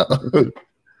right now.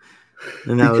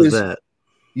 And that was that.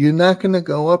 You're not going to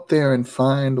go up there and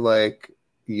find like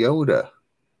Yoda.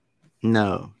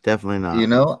 No, definitely not. You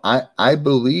know, I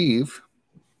believe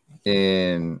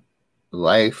in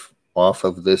life off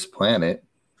of this planet.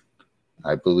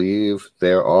 I believe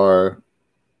there are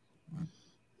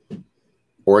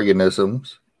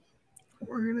organisms.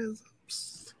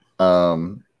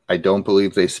 I don't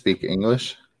believe they speak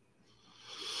English.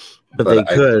 But they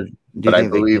could. But I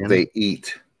believe they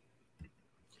eat.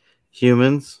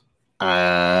 Humans?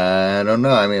 I don't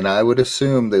know. I mean, I would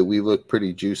assume that we look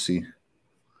pretty juicy.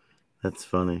 That's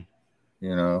funny.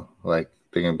 You know, like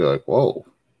they're gonna be like, "Whoa,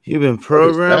 you've been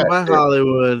programmed by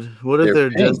Hollywood." What if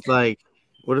they're just like?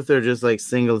 What if they're just like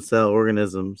single cell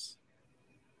organisms?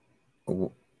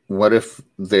 What if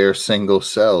their single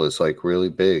cell is like really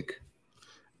big?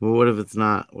 Well, what if it's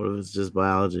not? What if it's just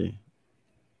biology?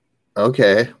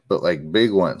 Okay, but like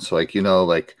big ones, like you know,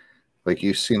 like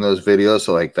you've seen those videos,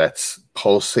 so like that's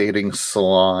pulsating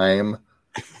slime,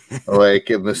 like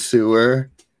in the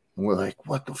sewer, and we're like,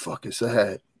 "What the fuck is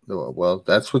that?" Well,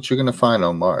 that's what you're gonna find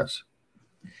on Mars.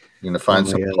 You're gonna find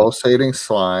some pulsating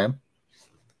slime.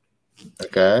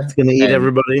 Okay, it's gonna eat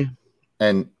everybody,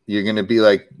 and you're gonna be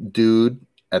like, dude,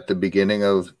 at the beginning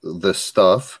of the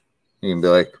stuff, you can be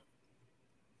like,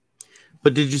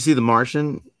 "But did you see The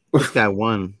Martian? This guy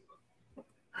won."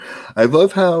 I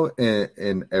love how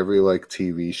in every like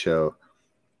TV show,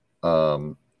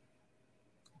 you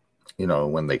know,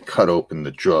 when they cut open the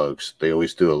drugs, they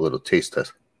always do a little taste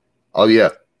test. Oh yeah,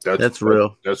 that's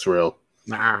real. That's real.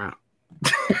 Nah.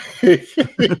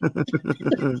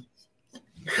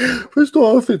 First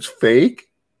off, it's fake.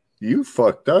 You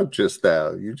fucked up just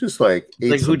now. You just like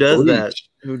ate who does that?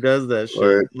 Who does that shit?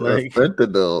 Or like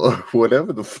fentanyl or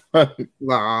whatever the fuck.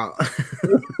 Nah.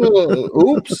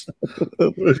 Oops.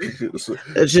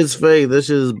 That shit's fake. This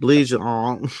shit is bleach.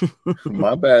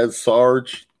 My bad,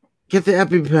 Sarge. Get the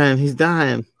EpiPen. He's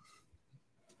dying.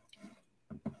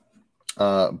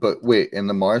 But wait, in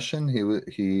The Martian,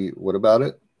 he what about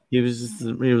it? He was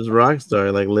a rock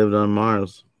star, like lived on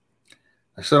Mars.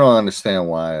 I still don't understand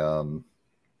why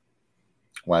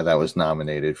that was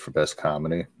nominated for best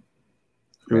comedy.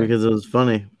 Because it was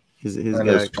funny. It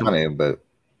was funny, but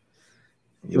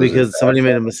because somebody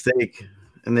made a mistake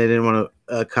and they didn't want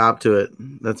to cop to it.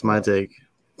 That's my take.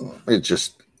 It's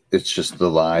just the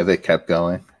lie that kept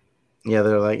going. Yeah,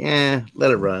 they're like,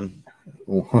 let it run.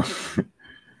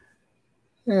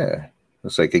 Yeah,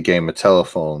 it's like a game of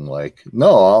telephone. Like,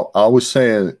 no, I was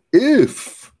saying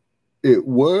if it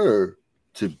were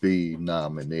to be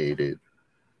nominated,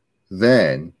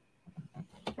 then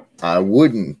I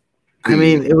wouldn't. I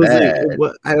mean, it was like,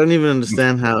 I don't even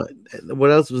understand how. What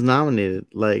else was nominated?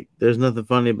 Like, there's nothing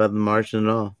funny about The Martian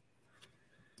at all.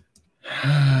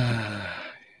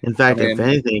 In fact, if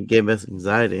anything, it gave us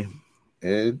anxiety.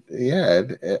 I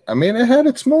mean, it had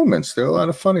its moments. There are a lot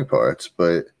of funny parts,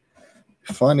 but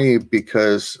funny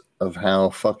because of how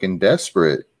fucking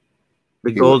desperate.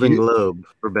 The Golden Globe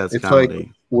for best comedy. Like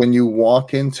when you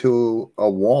walk into a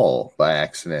wall by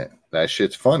accident, that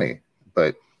shit's funny.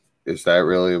 But is that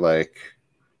really like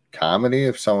comedy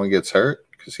if someone gets hurt?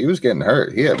 Because he was getting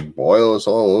hurt. He had boils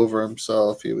all over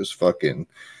himself. He was fucking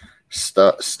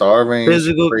starving.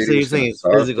 Physical, so you're saying it's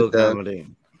physical comedy.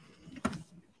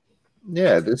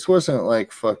 Yeah, this wasn't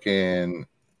like fucking,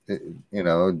 you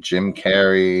know, Jim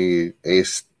Carrey,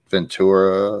 Ace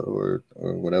Ventura, or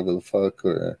whatever the fuck,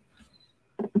 or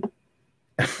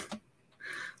It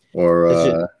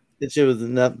was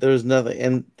not. There was nothing,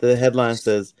 and the headline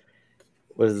says,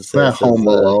 "What does it say?" Not Home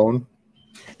Alone.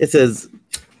 It says,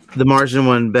 "The Martian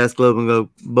won Best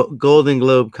Golden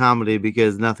Globe comedy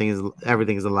because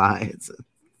everything is a lie."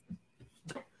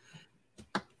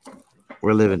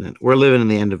 We're living it. We're living in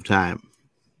the end of time.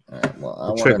 All right, well, I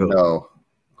want to Trickle. know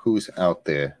who's out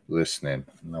there listening,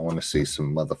 and I want to see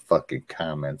some motherfucking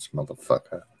comments,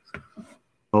 motherfucker.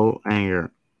 Oh,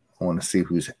 anger. I want to see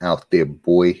who's out there,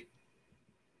 boy.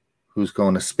 Who's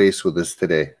going to space with us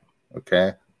today?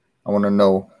 Okay, I want to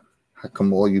know how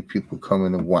come all you people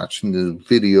coming and watching the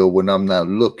video when I'm not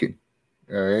looking.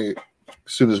 All right,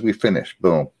 as soon as we finish,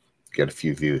 boom, get a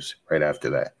few views right after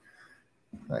that.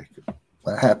 Like,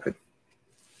 what happened?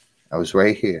 I was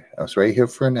right here. I was right here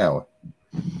for an hour.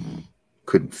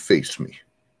 Couldn't face me.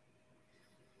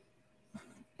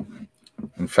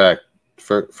 In fact,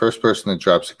 first person that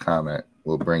drops a comment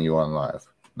will bring you on live.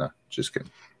 No, just kidding.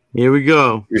 Here we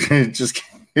go. Just kidding.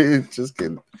 Just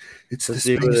kidding. It's the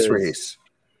space race.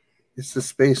 It's the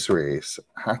space race.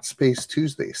 Hot Space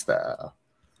Tuesday style.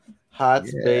 Hot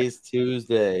Space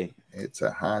Tuesday. It's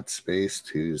a Hot Space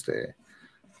Tuesday.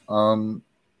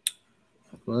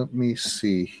 Let me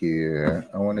see here.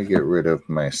 I want to get rid of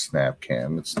my snap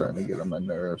cam. It's starting to get on my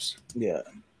nerves. Yeah.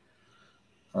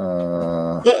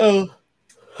 Uh-oh.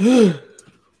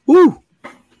 Woo.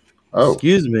 Oh.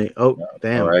 Excuse me. Oh,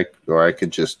 damn. Or I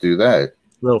could just do that.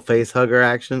 Little face hugger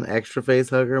action. Extra face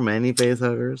hugger. Many face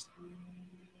huggers.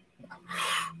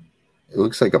 It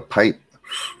looks like a pipe.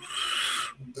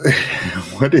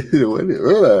 What is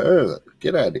it?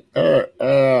 Get out of here.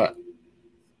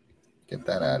 Get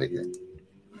that out of here.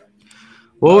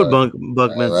 What would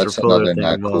Buckminster Fuller think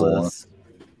of all this?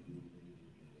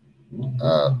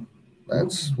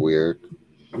 That's weird.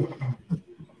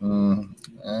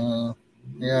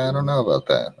 Yeah, I don't know about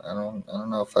that. I don't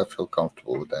know if I feel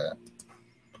comfortable with that.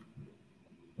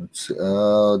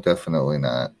 Definitely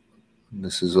not.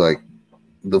 This is like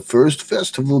the first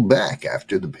festival back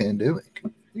after the pandemic.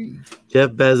 Jeff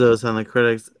Bezos on the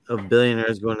critics of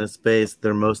billionaires going to space.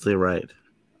 They're mostly right.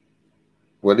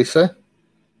 What did he say?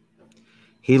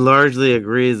 He largely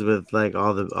agrees with like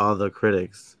all the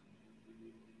critics.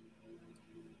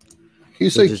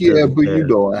 He's like, yeah, but you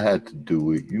know I had to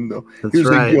do it. You know, that's he's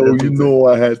right. Like, yo, that's you know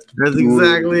I had to. That's do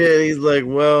exactly it. He's like,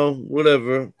 well,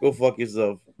 whatever. Go fuck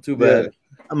yourself. Too bad. Yeah.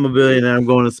 I'm a billionaire. I'm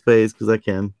going to space because I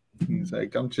can. He's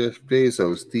like, I'm Jeff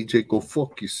Bezos. DJ, go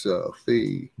fuck yourself.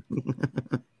 Hey.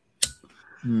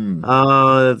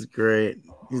 Oh, that's great.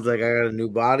 He's like, I got a new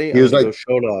body. He was like,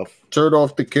 showed off. Turn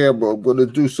off the camera. I'm gonna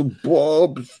do some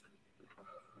bobs.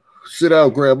 Sit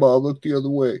down, Grandma. Look the other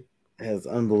way. That's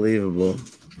unbelievable.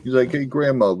 He's like, hey,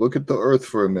 Grandma, look at the Earth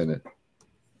for a minute.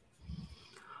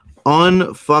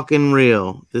 Unfucking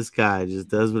real. This guy just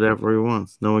does whatever he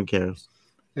wants. No one cares.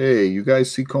 Hey, you guys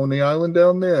see Coney Island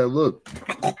down there? Look.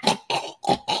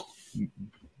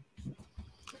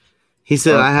 He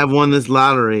said, I have won this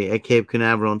lottery at Cape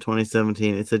Canaveral in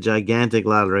 2017. It's a gigantic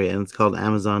lottery, and it's called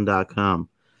Amazon.com.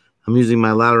 I'm using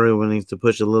my lottery winnings to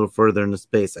push a little further into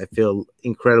space. I feel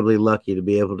incredibly lucky to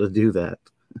be able to do that.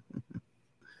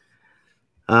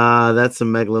 That's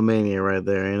some megalomania right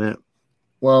there, ain't it?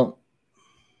 Well,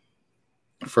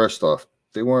 first off,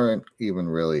 they weren't even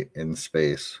really in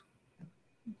space.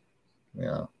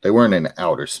 Yeah, they weren't in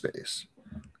outer space.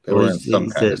 They were in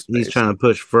some kind of space. He's trying to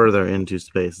push further into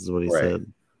space, is what he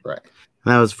said. Right.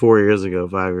 And that was 4 years ago,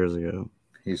 5 years ago.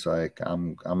 He's like,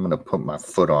 I'm gonna put my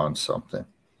foot on something.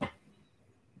 I'm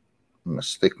gonna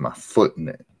stick my foot in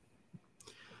it.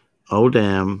 Oh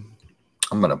damn.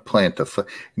 I'm gonna plant a flag.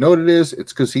 You know what it is?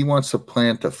 It's because he wants to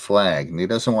plant a flag, and he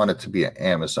doesn't want it to be an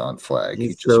Amazon flag. He's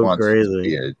he just so wants crazy. it to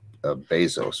be a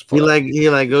Bezos flag. He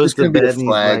goes to bed a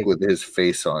flag and with his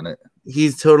face on it.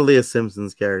 He's totally a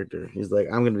Simpsons character. He's like,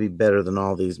 I'm gonna be better than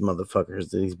all these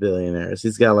motherfuckers, these billionaires.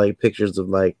 He's got like pictures of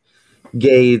like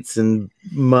Gates and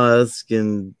Musk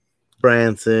and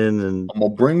Branson, and I'm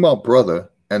gonna bring my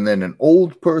brother, and then an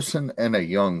old person and a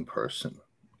young person.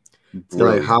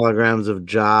 Like holograms of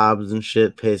Jobs and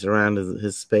shit pace around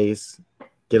his space,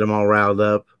 get him all riled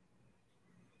up.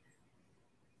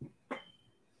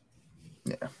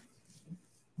 Yeah,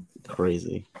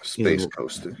 crazy space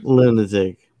coaster,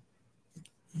 lunatic.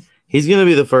 He's gonna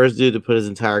be the first dude to put his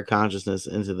entire consciousness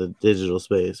into the digital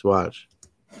space. Watch.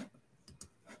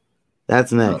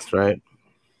 That's next, right?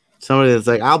 Somebody that's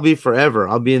like, I'll be forever.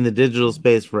 I'll be in the digital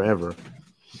space forever.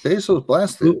 Bezos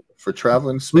blasted for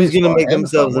traveling space. Who's gonna make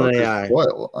themselves an AI?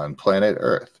 Oil on planet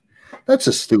Earth. That's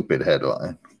a stupid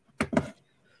headline.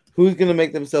 Who's gonna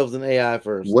make themselves an AI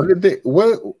first?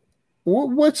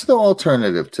 What's the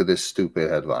alternative to this stupid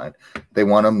headline? They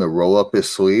want him to roll up his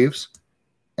sleeves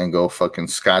and go fucking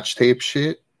scotch tape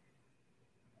shit.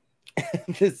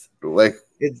 It's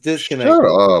disconnected. Shut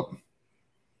up.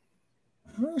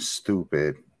 That's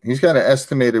stupid. He's got an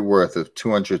estimated worth of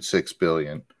 $206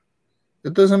 billion.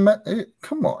 It doesn't matter.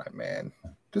 Come on, man.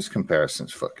 This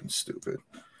comparison's fucking stupid.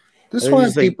 This It's is why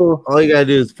just like, people. all you gotta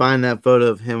do is find that photo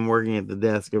of him working at the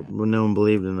desk when no one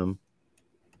believed in him.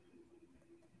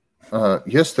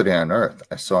 Yesterday on Earth,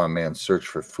 I saw a man search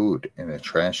for food in a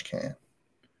trash can.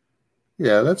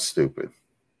 Yeah, that's stupid.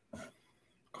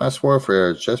 Class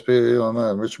warfare, Chesapeake,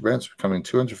 Illinois, and Richard Branson becoming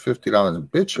 $250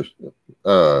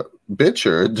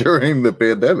 bitcher during the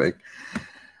pandemic,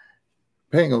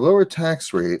 paying a lower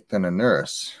tax rate than a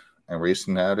nurse and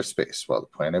racing out of space while the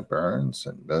planet burns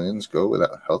and millions go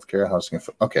without healthcare, housing, and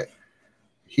okay.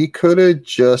 He could have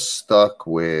just stuck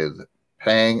with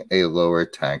paying a lower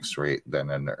tax rate than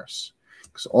a nurse.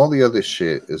 Because all the other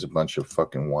shit is a bunch of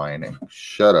fucking whining.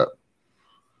 Shut up.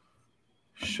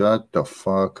 Shut the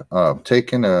fuck up.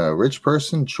 Taking a rich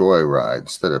person joyride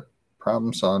instead of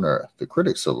problems on Earth. The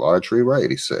critics are largely right,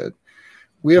 he said.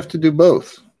 We have to do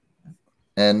both.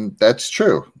 And that's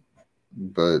true.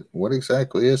 But what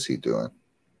exactly is he doing?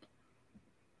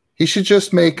 He should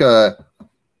just make a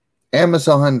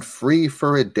Amazon free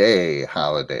for a day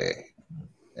holiday.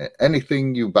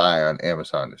 Anything you buy on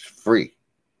Amazon is free.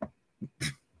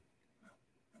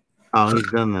 Oh,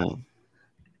 he's done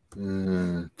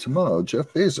that. Tomorrow,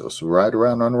 Jeff Bezos will ride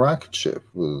around on a rocket ship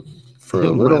for a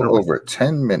little over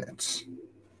 10 minutes.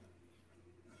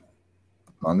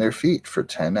 On their feet for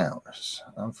 10 hours.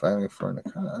 I'm fighting for an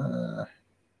car.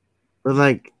 But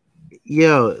like,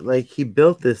 yo, like he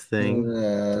built this thing.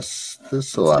 Yes, this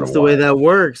is a lot of That's the way that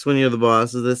works when you're the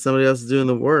boss, is that somebody else is doing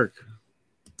the work.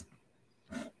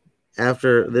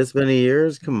 After this many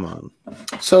years, come on.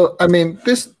 So I mean,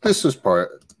 this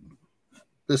part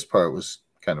was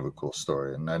kind of a cool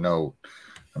story, and I know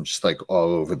I'm just like all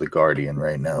over the Guardian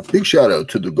right now. Big shout out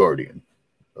to the Guardian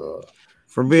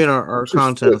for being our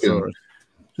content source.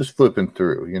 Just flipping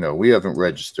through, you know, we haven't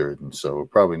registered, and so we're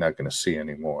probably not going to see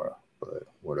any more. But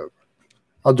whatever,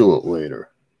 I'll do it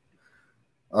later.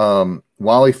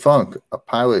 Wally Funk, a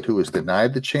pilot who was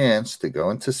denied the chance to go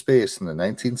into space in the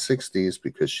 1960s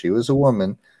because she was a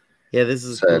woman. Yeah, this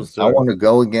is said, cool. I want to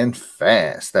go again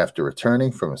fast after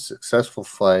returning from a successful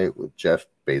flight with Jeff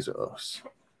Bezos.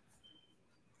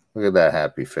 Look at that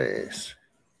happy face.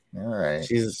 All right.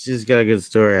 She's got a good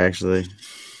story, actually.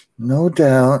 No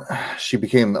doubt. She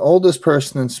became the oldest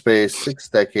person in space 6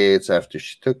 decades after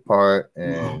she took part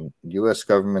in U.S.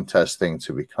 government testing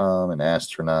to become an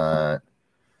astronaut.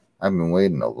 I've been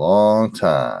waiting a long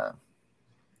time.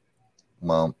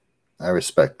 Well, I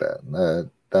respect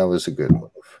that. That was a good move.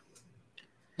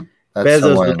 That's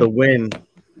Bezos with the win.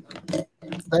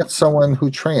 That's someone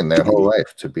who trained their whole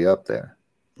life to be up there.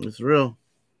 It's real.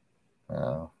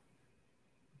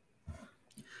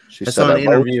 She said, I've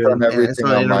always done everything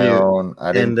on my own.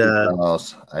 I didn't do anything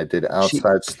else. I did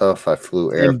outside stuff. I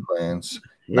flew airplanes.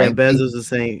 Yeah, Bezos is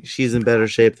saying she's in better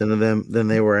shape than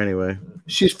they were anyway.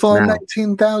 She's flown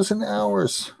 19,000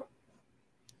 hours.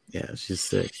 Yeah, she's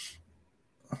sick.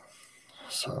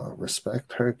 So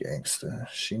respect her, gangster.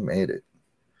 She made it.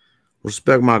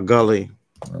 Respect my gully.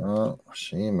 Oh,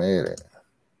 she made it.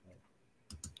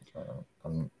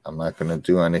 I'm not going to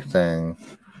do anything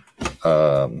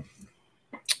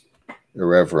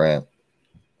irreverent,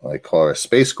 like call her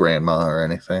space grandma or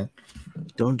anything.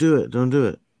 Don't do it. Don't do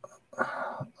it.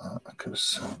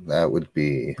 Because that would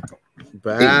be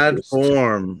bad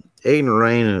form.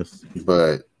 Ignoramus.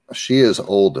 But she is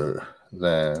older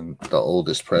than the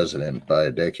oldest president by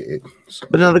a decade. So.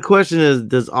 But now the question is,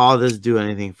 does all this do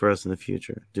anything for us in the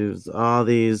future? Does all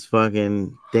these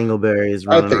fucking dingleberries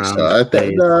running around? I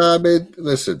think so. I mean,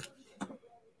 listen,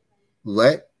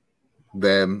 let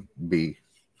them be.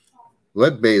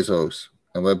 Let Bezos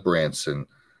and let Branson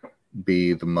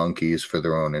be the monkeys for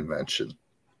their own invention.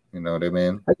 You know what I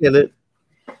mean? I get it.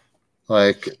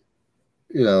 Like,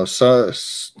 you know, so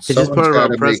someone's got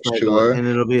to make sure, and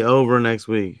it'll be over next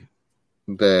week.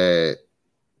 That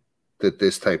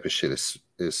this type of shit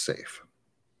is safe.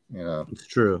 You know, it's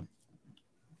true.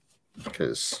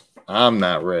 Because I'm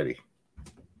not ready.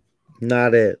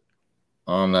 Not it.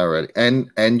 I'm not ready.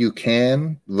 And you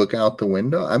can look out the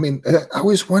window. I mean, I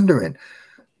was wondering,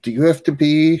 do you have to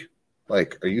be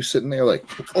like, are you sitting there like,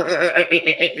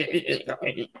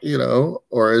 you know,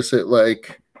 or is it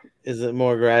like, is it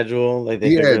more gradual? Like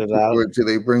they figured it out? Or do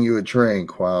they bring you a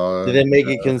drink while? Do they make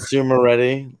it consumer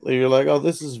ready? You're like, oh,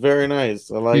 this is very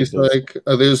nice. I like He's this. Like,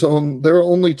 there are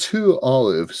only 2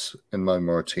 olives in my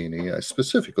martini. I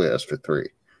specifically asked for 3.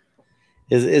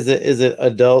 Is it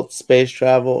adult space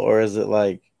travel, or is it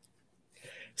like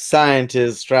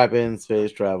scientists strap in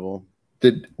space travel?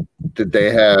 Did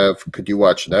they have? Could you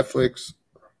watch Netflix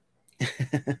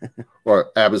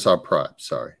or Amazon Prime?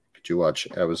 Sorry, could you watch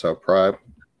Amazon Prime?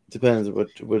 Depends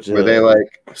which. Were they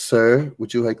like, sir,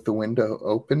 would you like the window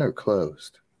open or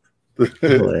closed?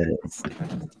 Hilarious.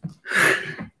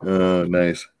 Oh,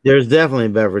 nice. There's definitely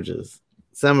beverages.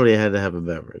 Somebody had to have a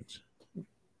beverage.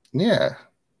 Yeah.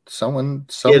 Someone.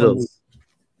 Skittles.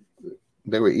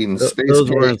 They were eating space Those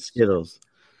cakes. weren't Skittles.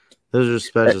 Those are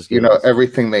special Skittles. You know,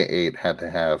 everything they ate had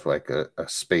to have like a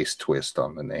space twist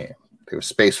on the name. They were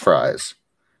space fries.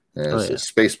 It was a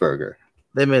space burger.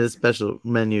 They made a special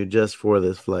menu just for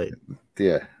this flight.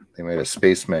 Yeah, they made a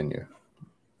space menu.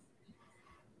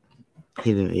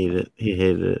 He didn't eat it. He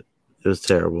hated it. It was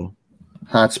terrible.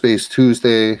 Hot Space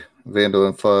Tuesday, Vandal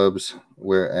and Fubs.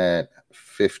 We're at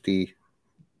 50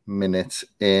 minutes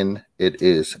in. It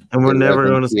is, and we're never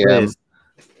going to space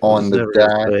on the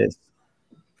dot.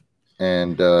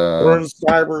 And we're in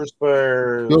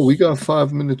cyberspace. No, we got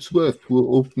 5 minutes left.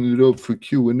 We'll open it up for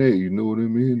Q&A. You know what I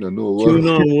mean? I know a lot of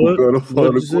people got a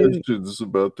lot of questions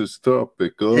about this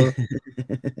topic, huh?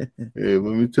 Hey,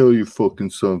 let me tell you fucking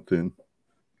something.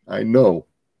 I know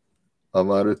a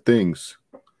lot of things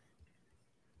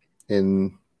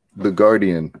in The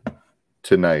Guardian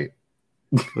tonight.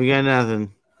 We got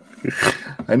nothing.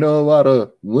 I know a lot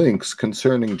of links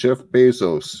concerning Jeff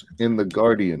Bezos in The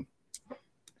Guardian.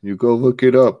 You go look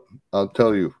it up. I'll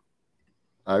tell you.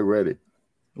 I read it.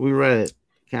 We read it,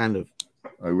 kind of.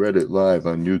 I read it live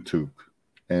on YouTube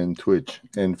and Twitch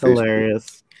and Facebook.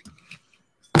 Hilarious.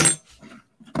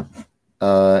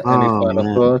 Any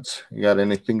final thoughts? You got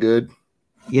anything good?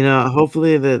 You know,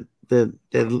 hopefully that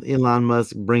Elon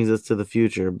Musk brings us to the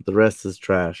future, but the rest is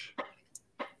trash.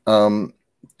 Do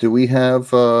we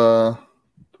have a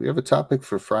topic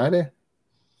for Friday?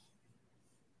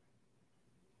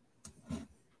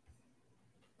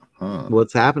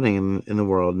 What's happening in the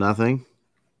world? Nothing.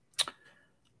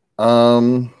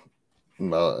 Well,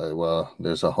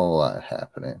 there's a whole lot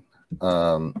happening.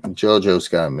 JoJo's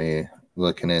got me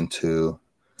looking into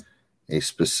a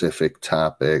specific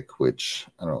topic, which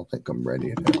I don't think I'm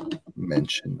ready to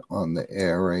mention on the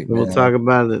air right now. We'll talk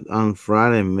about it on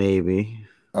Friday, maybe.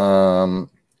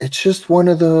 It's just one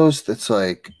of those that's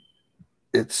like,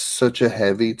 it's such a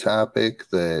heavy topic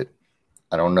that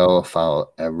I don't know if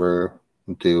I'll ever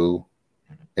do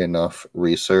enough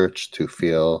research to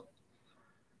feel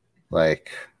like,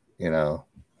 you know,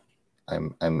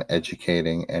 I'm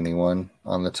educating anyone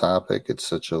on the topic. It's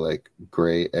such a like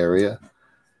gray area,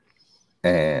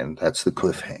 and that's the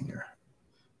cliffhanger.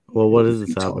 Well, what is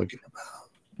the topic?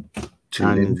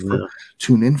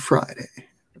 Tune in Friday.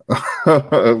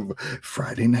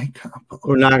 Friday night compo.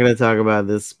 We're not going to talk about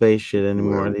this space shit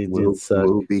anymore. These dudes suck.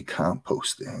 We'll be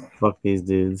composting. Fuck these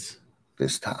dudes.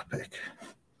 This topic.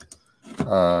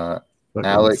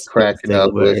 Alec cracking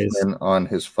up listening on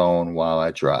his phone while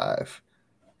I drive.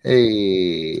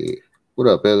 Hey, what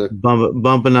up, Heather?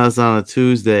 Bumping us on a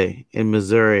Tuesday in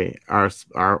Missouri.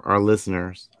 Our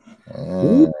listeners.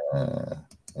 All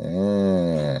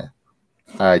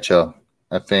right, y'all.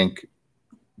 I think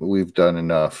we've done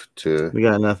enough to. We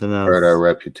got nothing else. Hurt our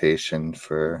reputation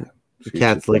for. The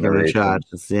cat's licking the shot.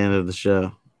 It's the end of the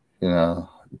show. You know,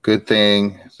 good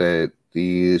thing that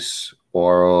these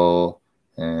oral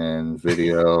and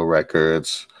video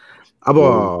records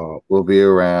will be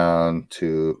around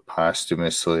to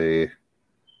posthumously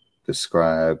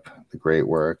describe the great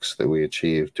works that we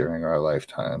achieved during our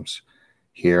lifetimes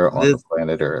here on the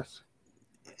planet Earth.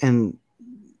 And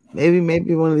maybe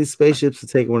one of these spaceships will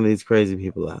take one of these crazy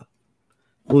people out.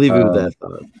 We'll leave you with that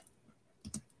thought.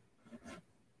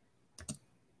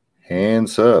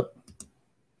 Hands up.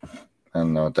 I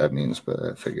don't know what that means, but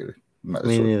I figured might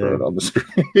as well throw it on the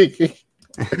screen.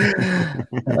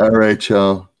 All right,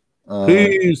 y'all.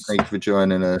 Peace. Thank you for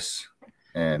joining us,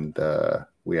 and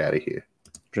we out of here.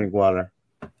 Drink water.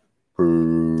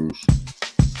 Peace.